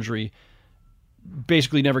surgery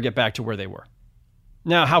basically never get back to where they were.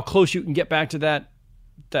 Now, how close you can get back to that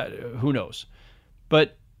who knows?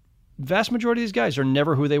 But vast majority of these guys are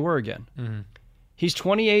never who they were again. Mm-hmm. He's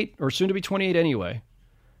 28, or soon to be 28 anyway,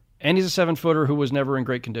 and he's a 7-footer who was never in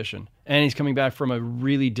great condition, and he's coming back from a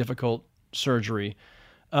really difficult surgery.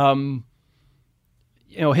 The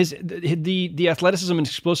athleticism and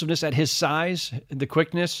explosiveness at his size, the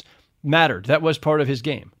quickness, mattered. That was part of his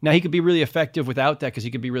game. Now, he could be really effective without that because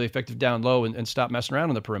he could be really effective down low and stop messing around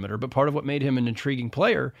on the perimeter. But part of what made him an intriguing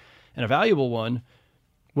player and a valuable one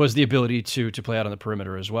was the ability to play out on the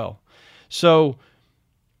perimeter as well. So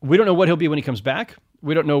we don't know what he'll be when he comes back.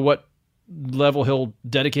 We don't know what level he'll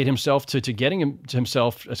dedicate himself to getting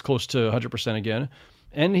himself as close to 100% again.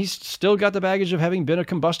 And he's still got the baggage of having been a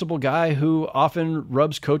combustible guy who often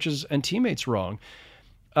rubs coaches and teammates wrong.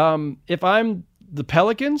 If I'm the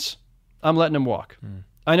Pelicans, I'm letting him walk.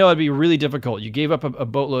 I know it'd be really difficult. You gave up a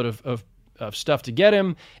boatload of stuff to get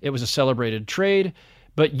him. It was a celebrated trade,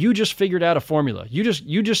 but you just figured out a formula. You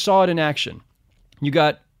just saw it in action. You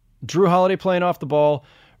got Drew Holiday playing off the ball,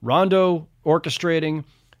 Rondo orchestrating,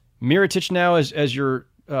 Mirotic now as your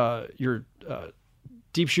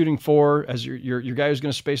deep shooting 4, as your guy who's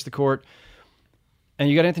going to space the court, and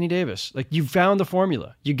you got Anthony Davis. Like, you found the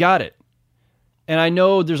formula. You got it. And I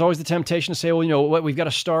know there's always the temptation to say, well, you know what, we've got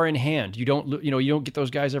a star in hand. You don't get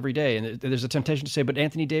those guys every day. And there's a temptation to say, but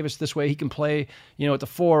Anthony Davis this way, he can play, at the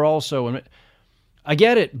 4 also. And I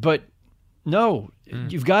get it, but no,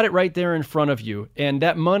 you've got it right there in front of you. And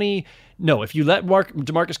that money, no, if you let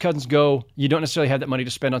DeMarcus Cousins go, you don't necessarily have that money to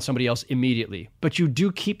spend on somebody else immediately. But you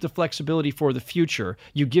do keep the flexibility for the future.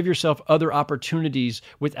 You give yourself other opportunities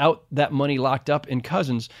without that money locked up in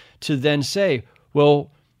Cousins to then say,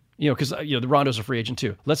 well, because the Rondo's a free agent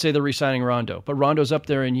too. Let's say they're re-signing Rondo, but Rondo's up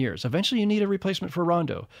there in years. Eventually you need a replacement for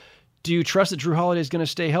Rondo. Do you trust that Drew Holiday is going to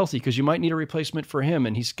stay healthy? Because you might need a replacement for him,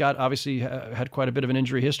 and he's got obviously had quite a bit of an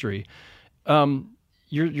injury history.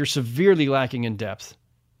 You're severely lacking in depth,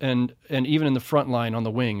 and even in the front line on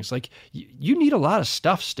the wings. Like, you need a lot of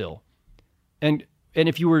stuff still. And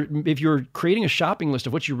if you're creating a shopping list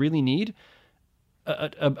of what you really need,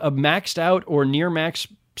 a maxed out or near max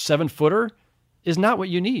 7-footer is not what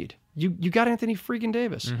you need. You got Anthony freaking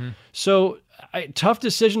Davis. Mm-hmm. So tough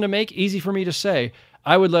decision to make, easy for me to say.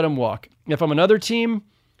 I would let him walk. If I'm another team,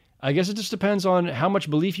 I guess it just depends on how much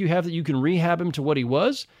belief you have that you can rehab him to what he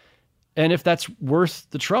was, and if that's worth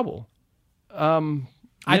the trouble.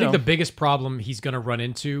 I think the biggest problem he's going to run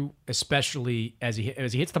into, especially as he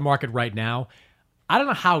hits the market right now, I don't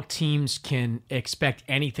know how teams can expect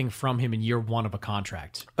anything from him in year 1 of a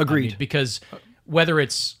contract. Agreed. Because whether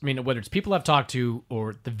it's people I've talked to,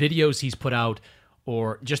 or the videos he's put out,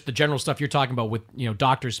 or just the general stuff you're talking about with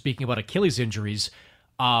doctors speaking about Achilles injuries,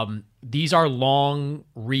 these are long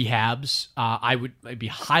rehabs. I'd be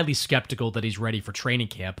highly skeptical that he's ready for training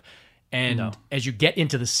camp. And as you get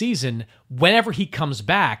into the season, whenever he comes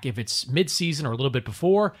back, if it's mid-season or a little bit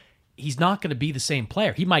before, he's not going to be the same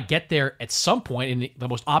player. He might get there at some point in the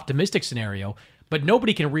most optimistic scenario, but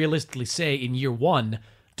nobody can realistically say in year 1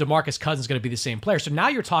 DeMarcus Cousins is going to be the same player. So now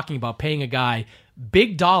you're talking about paying a guy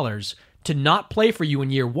big dollars to not play for you in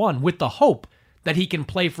year 1 with the hope that he can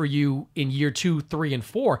play for you in year 2, 3, and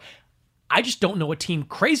 4. I just don't know a team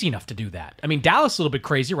crazy enough to do that. I mean, Dallas is a little bit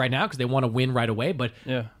crazy right now because they want to win right away, but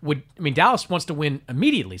Dallas wants to win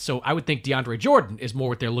immediately. So I would think DeAndre Jordan is more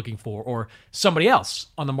what they're looking for, or somebody else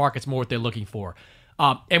on the market's more what they're looking for.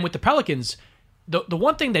 And with the Pelicans, the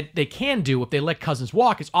one thing that they can do if they let Cousins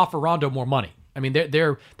walk is offer Rondo more money. I mean,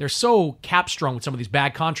 they're so cap strung with some of these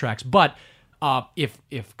bad contracts, but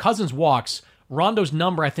if Cousins walks, Rondo's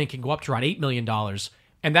number I think can go up to around $8 million,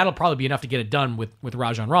 and that'll probably be enough to get it done with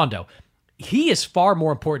Rajon Rondo. He is far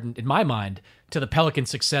more important, in my mind, to the Pelicans'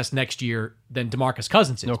 success next year than DeMarcus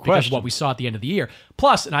Cousins is, because of what we saw at the end of the year.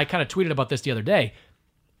 Plus, and I kind of tweeted about this the other day,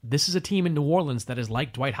 this is a team in New Orleans that has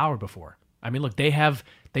liked Dwight Howard before. I mean, look,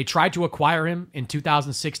 they tried to acquire him in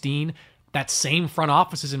 2016. That same front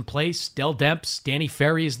office is in place. Dell Demps, Danny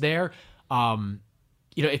Ferry is there.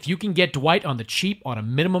 If you can get Dwight on the cheap on a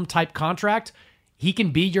minimum type contract, he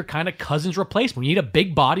can be your kind of Cousins replacement. You need a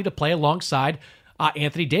big body to play alongside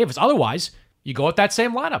Anthony Davis. Otherwise, you go with that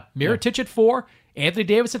same lineup. Mirotić at 4, Anthony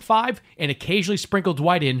Davis at 5, and occasionally sprinkle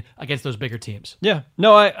Dwight in against those bigger teams. Yeah,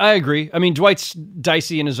 no, I agree. I mean, Dwight's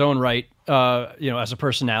dicey in his own right, as a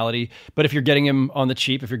personality. But if you're getting him on the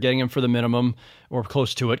cheap, if you're getting him for the minimum or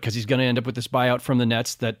close to it, because he's going to end up with this buyout from the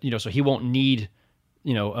Nets that, so he won't need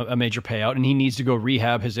a major payout, and he needs to go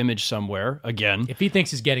rehab his image somewhere again. If he thinks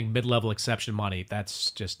he's getting mid-level exception money, that's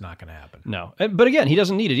just not going to happen. No. But again, he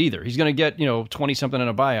doesn't need it either. He's going to get, 20-something in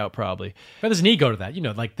a buyout probably. But there's an ego to that.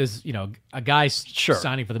 Like there's, a guy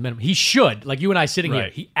signing for the minimum. He should, like you and I sitting here,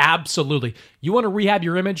 he absolutely, you want to rehab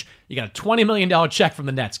your image, you got a $20 million check from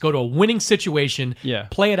the Nets. Go to a winning situation,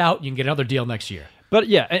 play it out, you can get another deal next year. But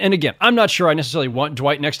yeah, and again, I'm not sure I necessarily want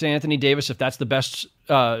Dwight next to Anthony Davis if that's the best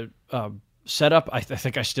setup. I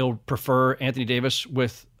think I still prefer Anthony Davis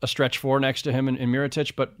with a stretch 4 next to him and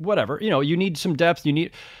Mirotić, but whatever. You need some depth.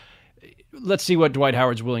 Let's see what Dwight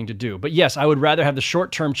Howard's willing to do. But yes, I would rather have the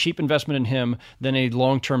short-term cheap investment in him than a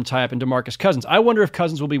long-term tie-up in DeMarcus Cousins. I wonder if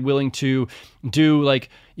Cousins will be willing to do a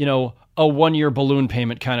 1-year balloon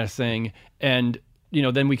payment kind of thing, and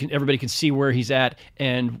then everybody can see where he's at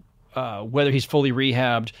and whether he's fully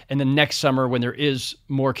rehabbed, and then next summer when there is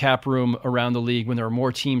more cap room around the league, when there are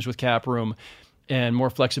more teams with cap room and more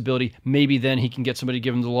flexibility, maybe then he can get somebody to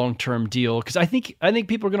give him the long-term deal. Because I think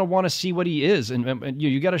people are going to want to see what he is, and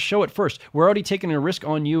you got to show it first. We're already taking a risk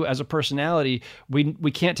on you as a personality.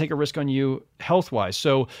 We can't take a risk on you health-wise.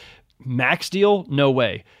 So max deal, no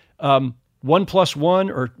way. 1+1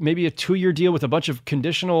 or maybe a 2-year deal with a bunch of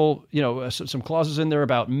conditional, some clauses in there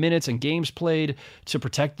about minutes and games played to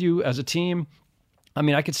protect you as a team. I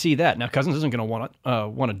mean, I could see that. Now, Cousins isn't going to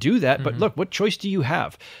want to do that, but look, what choice do you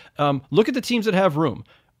have? Look at the teams that have room.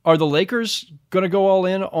 Are the Lakers going to go all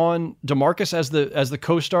in on DeMarcus as the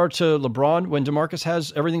co-star to LeBron when DeMarcus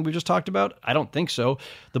has everything we just talked about? I don't think so.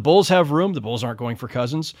 The Bulls have room. The Bulls aren't going for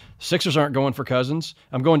Cousins. Sixers aren't going for Cousins.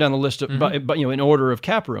 I'm going down the list, but in order of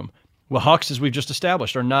cap room. Well, Hawks, as we've just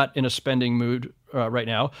established, are not in a spending mood right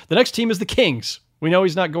now. The next team is the Kings. We know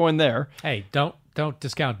he's not going there. Hey, don't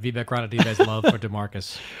discount Vivek Ranadive's love for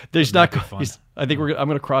DeMarcus. There's not. I think I'm going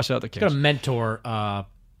to cross out the Kings. He's going to mentor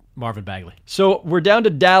Marvin Bagley. So we're down to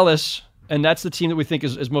Dallas, and that's the team that we think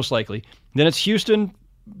is most likely. Then it's Houston,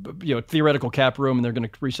 theoretical cap room, and they're going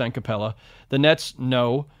to re-sign Capella. The Nets,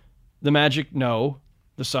 no. The Magic, no.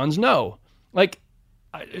 The Suns, no.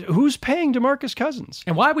 Who's paying DeMarcus Cousins?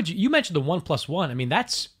 And why would you mentioned the 1+1. I mean,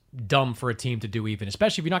 that's dumb for a team to do, even,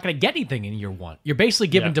 especially if you're not going to get anything in year one. You're basically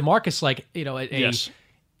giving DeMarcus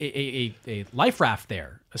a life raft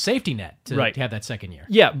there, a safety net to have that second year.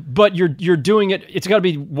 Yeah, but you're doing it. It's got to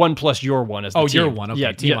be 1 plus your one as the team. Your one.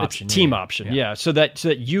 Okay, team option. Team option. Yeah, so that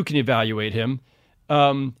you can evaluate him.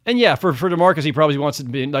 And yeah, for DeMarcus, he probably wants it to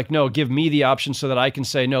be like, no, give me the option so that I can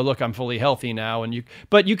say, no, look, I'm fully healthy now.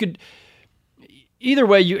 But you could. Either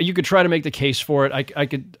way, you could try to make the case for it.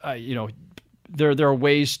 There are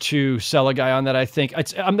ways to sell a guy on that. I think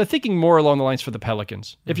I'm thinking more along the lines for the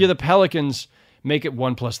Pelicans. If you're the Pelicans, make it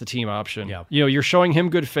 1 plus the team option. Yeah. You're showing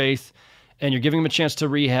him good faith, and you're giving him a chance to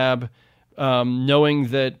rehab, knowing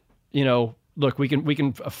that look, we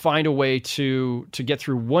can find a way to get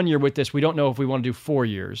through 1 year with this. We don't know if we want to do 4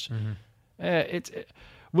 years.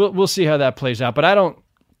 We'll see how that plays out. But I don't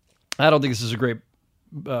think this is a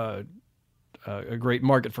great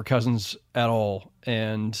market for Cousins at all,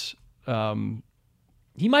 and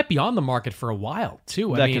he might be on the market for a while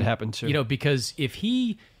too. That could happen too. Because if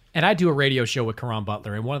he and I do a radio show with Caron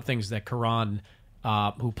Butler, and one of the things that Caron,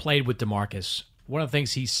 who played with DeMarcus, one of the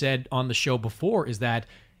things he said on the show before is that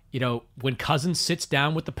when Cousins sits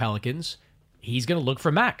down with the Pelicans, he's going to look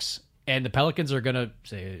for max, and the Pelicans are going to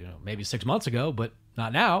say maybe 6 months ago, but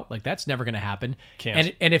not now. Like that's never going to happen.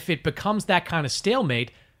 Can't. And if it becomes that kind of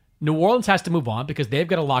stalemate, New Orleans has to move on because they've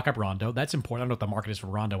got to lock up Rondo. That's important. I don't know what the market is for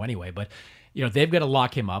Rondo anyway, but they've got to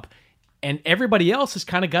lock him up. And everybody else has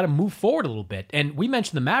kind of got to move forward a little bit. And we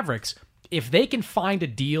mentioned the Mavericks. If they can find a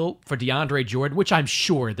deal for DeAndre Jordan, which I'm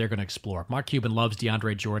sure they're going to explore. Mark Cuban loves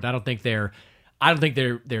DeAndre Jordan. I don't think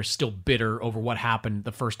they're still bitter over what happened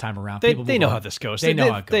the first time around. They know how this goes. They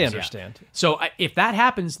know how it goes. They understand. Yeah. So if that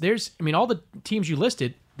happens, all the teams you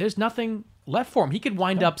listed, there's nothing left for him. He could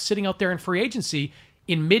wind up sitting out there in free agency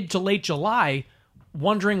in mid to late July,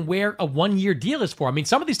 wondering where a 1 year deal is for. I mean,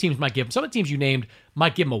 some of these teams some of the teams you named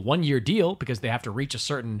might give him a 1 year deal because they have to reach a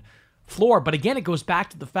certain floor. But again, it goes back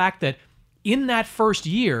to the fact that in that first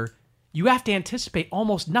year, you have to anticipate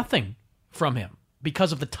almost nothing from him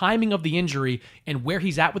because of the timing of the injury and where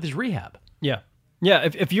he's at with his rehab. Yeah. Yeah,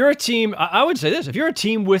 if you're a team, I would say this, if you're a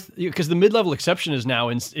team with, because the mid-level exception is now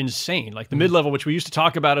insane. Like the mid-level, which we used to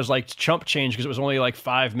talk about as like chump change because it was only like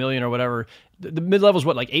 $5 million or whatever. The mid-level is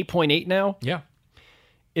what, like 8.8 now? Yeah.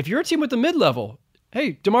 If you're a team with the mid-level,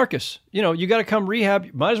 hey, DeMarcus, you got to come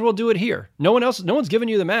rehab. Might as well do it here. No one's giving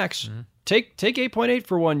you the max. Mm-hmm. Take 8.8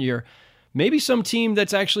 for 1 year. Maybe some team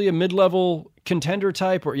that's actually a mid-level contender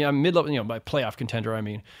type or mid-level, by playoff contender, I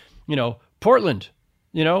mean, Portland.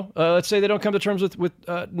 Let's say they don't come to terms with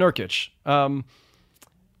Nurkic. I'm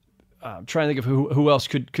trying to think of who else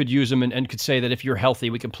could use him and could say that if you're healthy,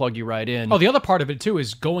 we can plug you right in. Oh, the other part of it, too,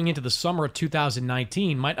 is going into the summer of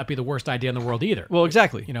 2019 might not be the worst idea in the world either. Well,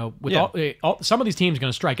 exactly. With some of these teams are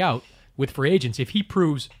going to strike out with free agents. If he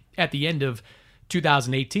proves at the end of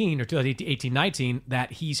 2018 or 2018-19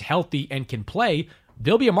 that he's healthy and can play,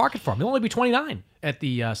 there'll be a market for him. He'll only be 29 at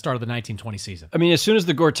the start of the 1920 season. I mean, as soon as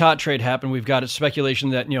the Gortat trade happened, we've got a speculation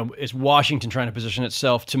that, is Washington trying to position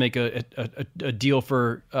itself to make a deal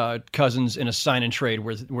for Cousins in a sign and trade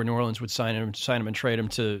where New Orleans would sign him and trade him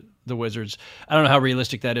to the Wizards. I don't know how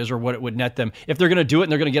realistic that is or what it would net them. If they're going to do it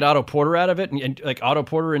and they're going to get Otto Porter out of it, and like Otto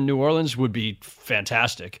Porter in New Orleans would be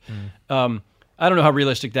fantastic. I don't know how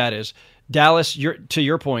realistic that is. Dallas, to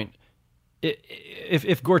your point,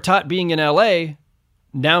 if Gortat being in LA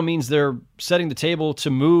now means they're setting the table to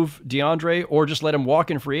move DeAndre or just let him walk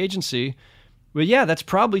in free agency, well, yeah, that's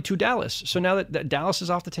probably to Dallas. So now that Dallas is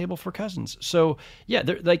off the table for Cousins. So, yeah,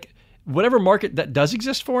 they're like whatever market that does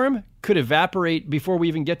exist for him could evaporate before we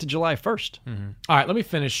even get to July 1st. Mm-hmm. All right, let me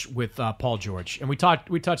finish with Paul George. And we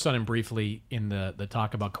touched on him briefly in the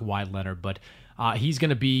talk about Kawhi Leonard, but he's going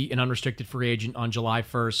to be an unrestricted free agent on July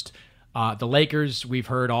 1st. The Lakers, we've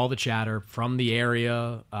heard all the chatter from the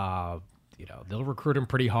area. They'll recruit him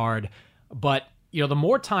pretty hard. But, the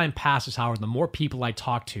more time passes, Howard, the more people I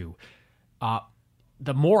talk to,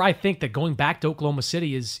 the more I think that going back to Oklahoma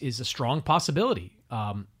City is a strong possibility.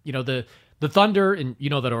 The Thunder, and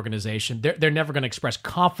that organization, they're never going to express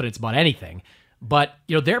confidence about anything. But,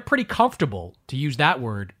 they're pretty comfortable, to use that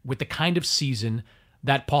word, with the kind of season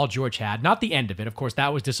that Paul George had. Not the end of it. Of course,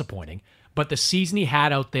 that was disappointing. But the season he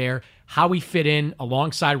had out there, how he fit in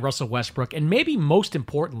alongside Russell Westbrook, and maybe most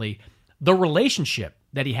importantly, the relationship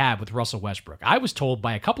that he had with Russell Westbrook. I was told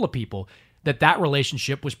by a couple of people that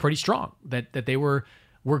relationship was pretty strong, that they were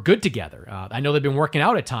good together. I know they've been working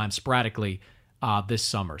out at times sporadically this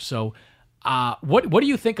summer. So what do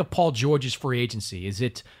you think of Paul George's free agency? Is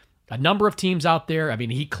it a number of teams out there? I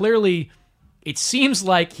mean, it seems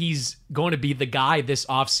like he's going to be the guy this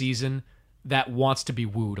offseason that wants to be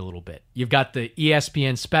wooed a little bit. You've got the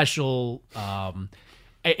ESPN special.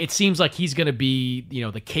 It seems like he's going to be,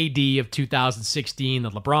 the KD of 2016, the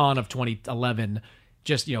LeBron of 2011.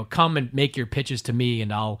 Just, come and make your pitches to me,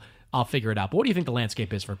 and I'll figure it out. But what do you think the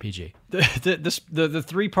landscape is for PG? The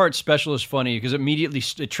three-part special is funny because immediately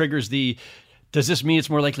it triggers does this mean it's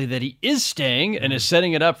more likely that he is staying and is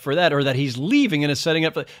setting it up for that, or that he's leaving and is setting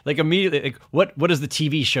up like immediately? Like, what does the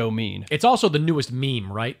TV show mean? It's also the newest meme,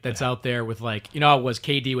 right? That's out there with it was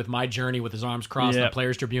KD with My Journey with his arms crossed in the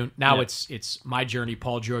Players Tribune. Now it's My Journey,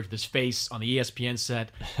 Paul George with his face on the ESPN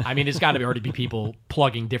set. I mean, there's got to already be people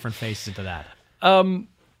plugging different faces into that.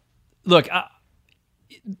 Look,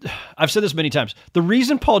 I've said this many times. The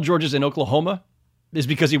reason Paul George is in Oklahoma is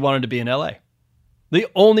because he wanted to be in LA. The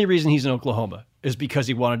only reason he's in Oklahoma is because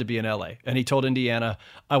he wanted to be in LA. And he told Indiana,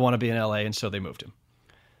 I want to be in LA, and so they moved him.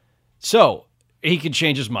 So he could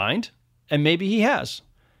change his mind, and maybe he has.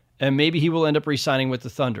 And maybe he will end up re-signing with the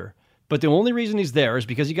Thunder. But the only reason he's there is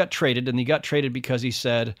because he got traded, and he got traded because he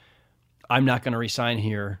said, I'm not going to re-sign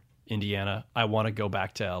here, Indiana. I want to go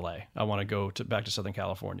back to LA. I want to go back to Southern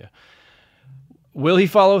California. Will he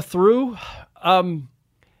follow through?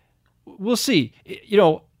 We'll see.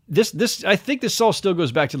 This I think this all still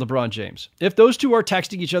goes back to LeBron James. If those two are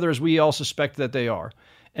texting each other, as we all suspect that they are,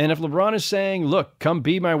 and if LeBron is saying, look, come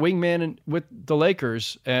be my wingman with the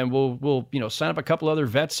Lakers, and we'll sign up a couple other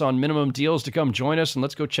vets on minimum deals to come join us, and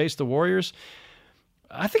let's go chase the Warriors,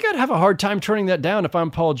 I think I'd have a hard time turning that down if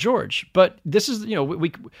I'm Paul George. But this is,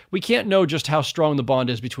 we can't know just how strong the bond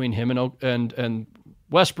is between him and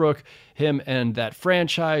Westbrook, him and that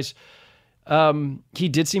franchise. He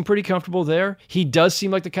did seem pretty comfortable there. He does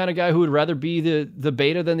seem like the kind of guy who would rather be the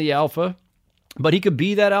beta than the alpha, but he could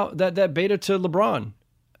be that beta to LeBron.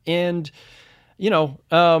 And,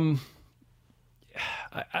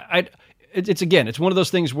 it's one of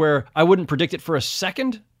those things where I wouldn't predict it for a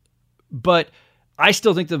second, but I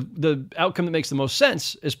still think the outcome that makes the most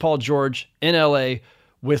sense is Paul George in LA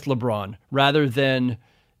with LeBron rather than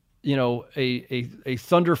a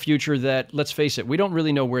Thunder future that, let's face it, we don't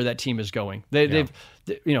really know where that team is going. They've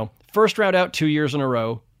first round out 2 years in a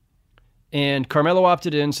row, and Carmelo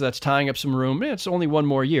opted in, so that's tying up some room. It's only one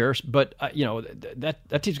more year, but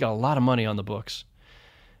that team's got a lot of money on the books.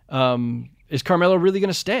 Is Carmelo really going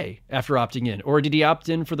to stay after opting in? Or did he opt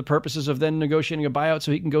in for the purposes of then negotiating a buyout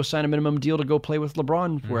so he can go sign a minimum deal to go play with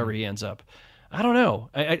LeBron wherever he ends up? I don't know.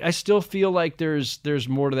 I still feel like there's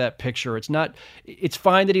more to that picture. It's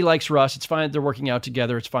fine that he likes Russ. It's fine that they're working out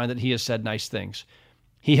together. It's fine that he has said nice things.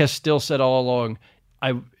 He has still said all along,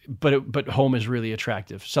 but home is really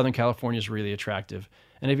attractive. Southern California is really attractive.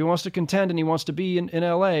 And if he wants to contend and he wants to be in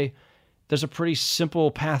LA, there's a pretty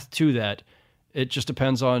simple path to that. It just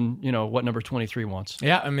depends on, what number 23 wants.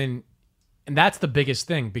 Yeah, I mean, and that's the biggest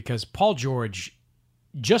thing, because Paul George,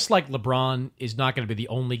 just like LeBron is not going to be the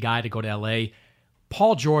only guy to go to LA,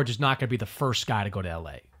 Paul George is not going to be the first guy to go to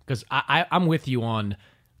LA. Because I'm with you on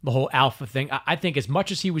the whole alpha thing. I think as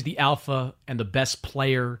much as he was the alpha and the best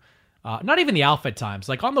player, not even the alpha at times,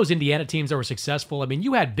 like on those Indiana teams that were successful, I mean,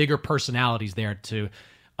 you had bigger personalities there to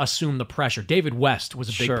assume the pressure. David West was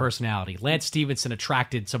a big personality. Lance Stevenson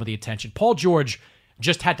attracted some of the attention. Paul George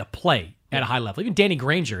just had to play at a high level. Even Danny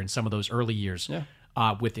Granger in some of those early years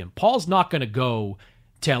with him. Paul's not going to go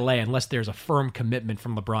to LA unless there's a firm commitment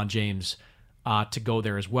from LeBron James to go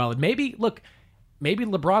there as well. And maybe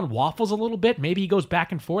LeBron waffles a little bit. Maybe he goes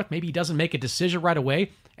back and forth. Maybe he doesn't make a decision right away.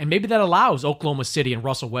 And maybe that allows Oklahoma City and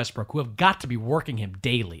Russell Westbrook, who have got to be working him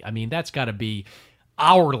daily. I mean, that's got to be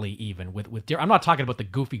hourly even with I'm not talking about the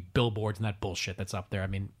goofy billboards and that bullshit that's up there. I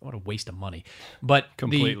mean, what a waste of money. But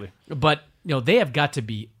completely. They have got to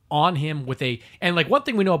be on him with and like one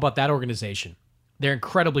thing we know about that organization, they're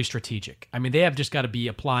incredibly strategic. I mean, they have just got to be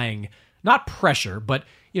applying not pressure, but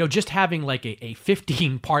just having like a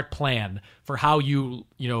 15-part plan for how you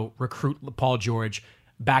recruit Paul George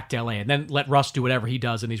back to LA and then let Russ do whatever he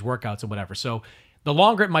does in these workouts and whatever. So the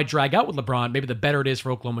longer it might drag out with LeBron, maybe the better it is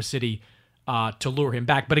for Oklahoma City to lure him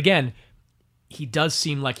back. But again, he does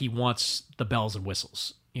seem like he wants the bells and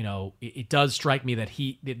whistles. It does strike me that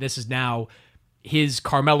this is now his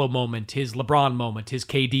Carmelo moment, his LeBron moment, his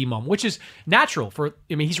KD moment, which is natural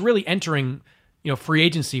he's really entering, free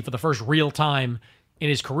agency for the first real time in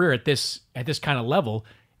his career at this kind of level.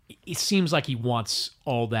 It seems like he wants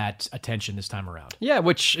all that attention this time around. Yeah,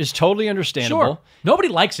 which is totally understandable. Sure. Nobody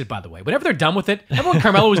likes it, by the way. Whenever they're done with it, everyone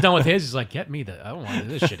Carmelo was done with his. He's like, get me I don't want to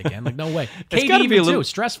do this shit again. Like, no way. It's KD be a little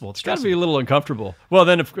stressful. It's got to be a little uncomfortable. Well,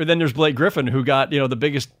 then there's Blake Griffin, who got the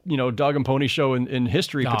biggest dog and pony show in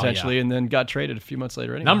history potentially, and then got traded a few months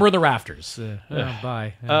later. Anyway. Number of the rafters.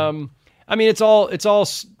 Bye. I mean, it's all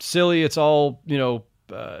silly. It's all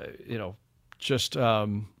just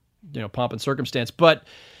pomp and circumstance, but.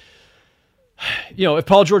 If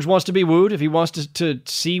Paul George wants to be wooed, if he wants to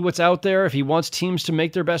see what's out there, if he wants teams to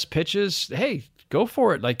make their best pitches, hey, go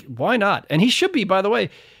for it. Like, why not? And he should be, by the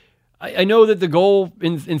way. I know that the goal,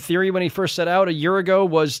 in theory, when he first set out a year ago,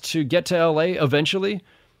 was to get to LA eventually,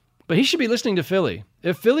 but he should be listening to Philly.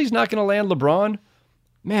 If Philly's not going to land LeBron,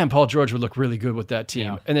 man, Paul George would look really good with that team.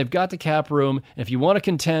 Yeah. And they've got the cap room. And if you want to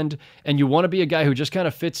contend and you want to be a guy who just kind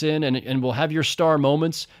of fits in and will have your star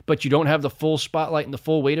moments, but you don't have the full spotlight and the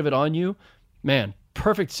full weight of it on you, man,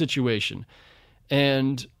 perfect situation.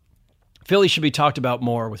 And Philly should be talked about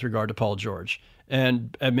more with regard to Paul George.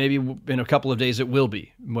 And maybe in a couple of days it will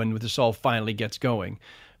be when this all finally gets going.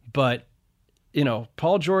 But,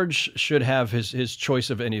 Paul George should have his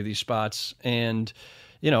choice of any of these spots. And,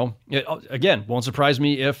 again, won't surprise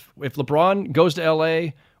me if LeBron goes to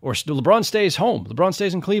LA or LeBron stays home, LeBron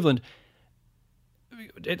stays in Cleveland.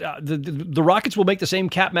 The Rockets will make the same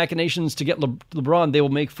cap machinations to get LeBron they will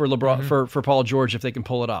make for LeBron for Paul George if they can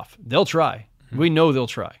pull it off. They'll try. We know they'll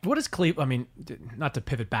try. What is Cleveland? I mean, not to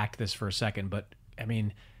pivot back to this for a second, but I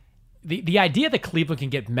mean, the idea that Cleveland can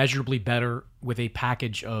get measurably better with a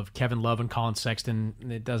package of Kevin Love and Colin Sexton,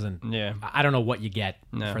 it doesn't. Yeah, I don't know what you get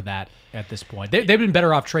for that at this point. They've been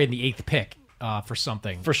better off trading the 8th pick. For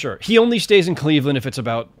something. For sure. He only stays in Cleveland if it's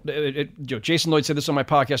about... Jason Lloyd said this on my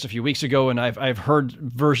podcast a few weeks ago, and I've heard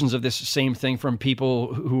versions of this same thing from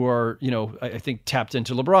people who are, I think tapped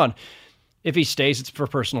into LeBron. If he stays, it's for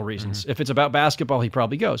personal reasons. If it's about basketball, he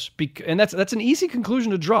probably goes. And that's an easy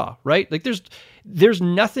conclusion to draw, right? Like there's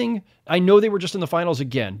nothing... I know they were just in the finals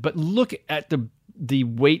again, but look at the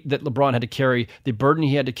weight that LeBron had to carry, the burden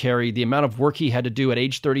he had to carry, the amount of work he had to do at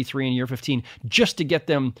age 33 in year 15 just to get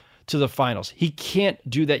them to the finals. He can't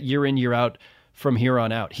do that year in, year out from here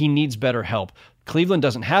on out. He needs better help. Cleveland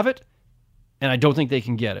doesn't have it, and I don't think they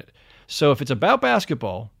can get it. So if it's about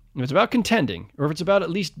basketball, if it's about contending, or if it's about at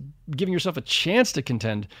least giving yourself a chance to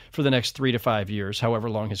contend for the next 3 to 5 years, however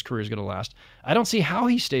long his career is going to last, I don't see how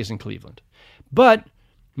he stays in Cleveland. But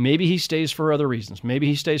maybe he stays for other reasons. Maybe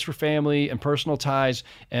he stays for family and personal ties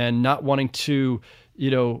and not wanting to,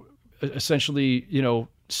 essentially,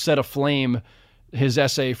 set aflame his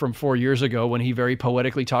essay from 4 years ago when he very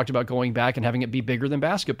poetically talked about going back and having it be bigger than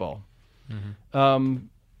basketball. Mm-hmm.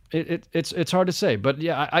 It's hard to say, but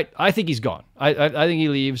yeah, I think he's gone. I think he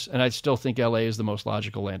leaves, and I still think LA is the most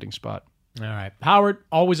logical landing spot. All right. Howard,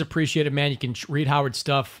 always appreciate it, man. You can read Howard's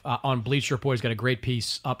stuff on Bleacher Report. He's got a great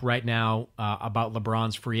piece up right now about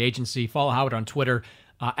LeBron's free agency. Follow Howard on Twitter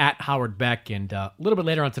at Howard Beck, and a little bit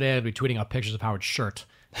later on today, I'll be tweeting out pictures of Howard's shirt.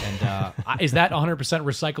 And is that 100%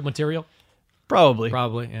 recycled material? Probably.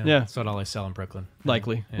 Yeah. That's what all they sell in Brooklyn.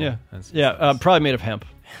 Likely. Yeah. That's probably made of hemp.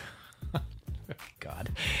 God.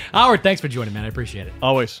 Howard, thanks for joining, man. I appreciate it.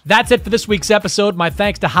 Always. That's it for this week's episode. My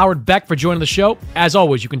thanks to Howard Beck for joining the show. As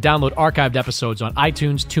always, you can download archived episodes on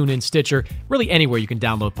iTunes, TuneIn, Stitcher, really anywhere you can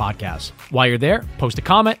download podcasts. While you're there, post a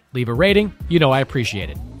comment, leave a rating. I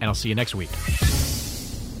appreciate it. And I'll see you next week.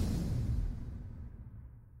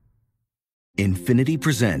 Infiniti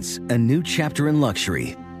presents a new chapter in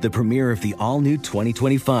luxury, the premiere of the all-new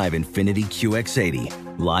 2025 Infiniti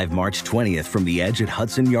QX80, live March 20th from the Edge at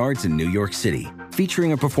Hudson Yards in New York City,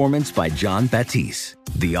 featuring a performance by John Batiste.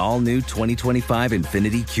 The all-new 2025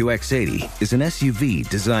 Infiniti QX80 is an SUV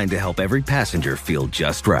designed to help every passenger feel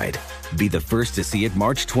just right. Be the first to see it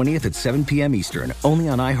March 20th at 7 p.m. Eastern, only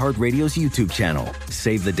on iHeartRadio's YouTube channel.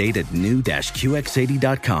 Save the date at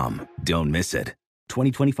new-QX80.com. Don't miss it.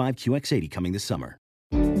 2025 QX80 coming this summer.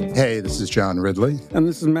 Hey, this is John Ridley. And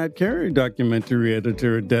this is Matt Carey, documentary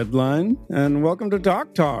editor at Deadline. And welcome to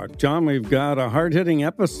Talk Talk. John, we've got a hard-hitting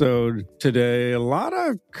episode today. A lot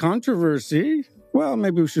of controversy. Well,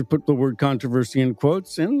 maybe we should put the word controversy in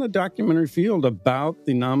quotes in the documentary field about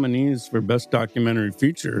the nominees for Best Documentary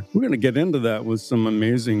Feature. We're going to get into that with some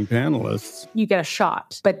amazing panelists. You get a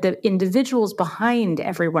shot, but the individuals behind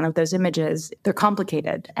every one of those images, they're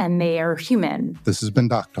complicated and they are human. This has been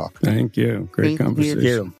Doc Talk. Thank you. Great conversation.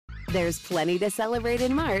 You. There's plenty to celebrate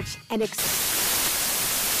in March and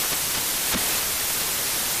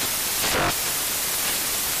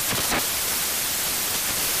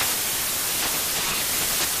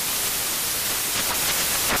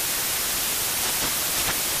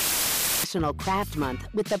National Craft Month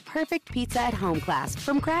with the perfect pizza at home class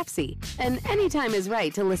from Craftsy. And anytime is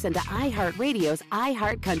right to listen to iHeartRadio's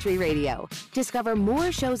iHeart Country Radio. Discover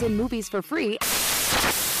more shows and movies for free.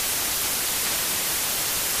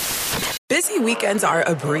 Busy weekends are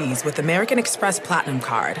a breeze with American Express Platinum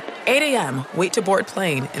Card. 8 a.m., wait to board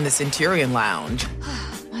plane in the Centurion Lounge.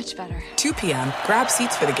 Much better. 2 p.m., grab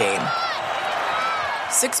seats for the game.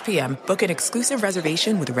 6 p.m., book an exclusive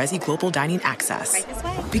reservation with Resi Global Dining Access. Right this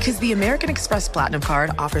way. Because the American Express Platinum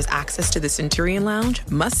Card offers access to the Centurion Lounge,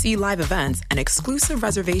 must-see live events, and exclusive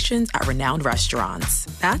reservations at renowned restaurants.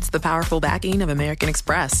 That's the powerful backing of American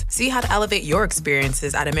Express. See how to elevate your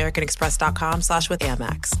experiences at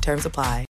americanexpress.com/withAmex. Terms apply.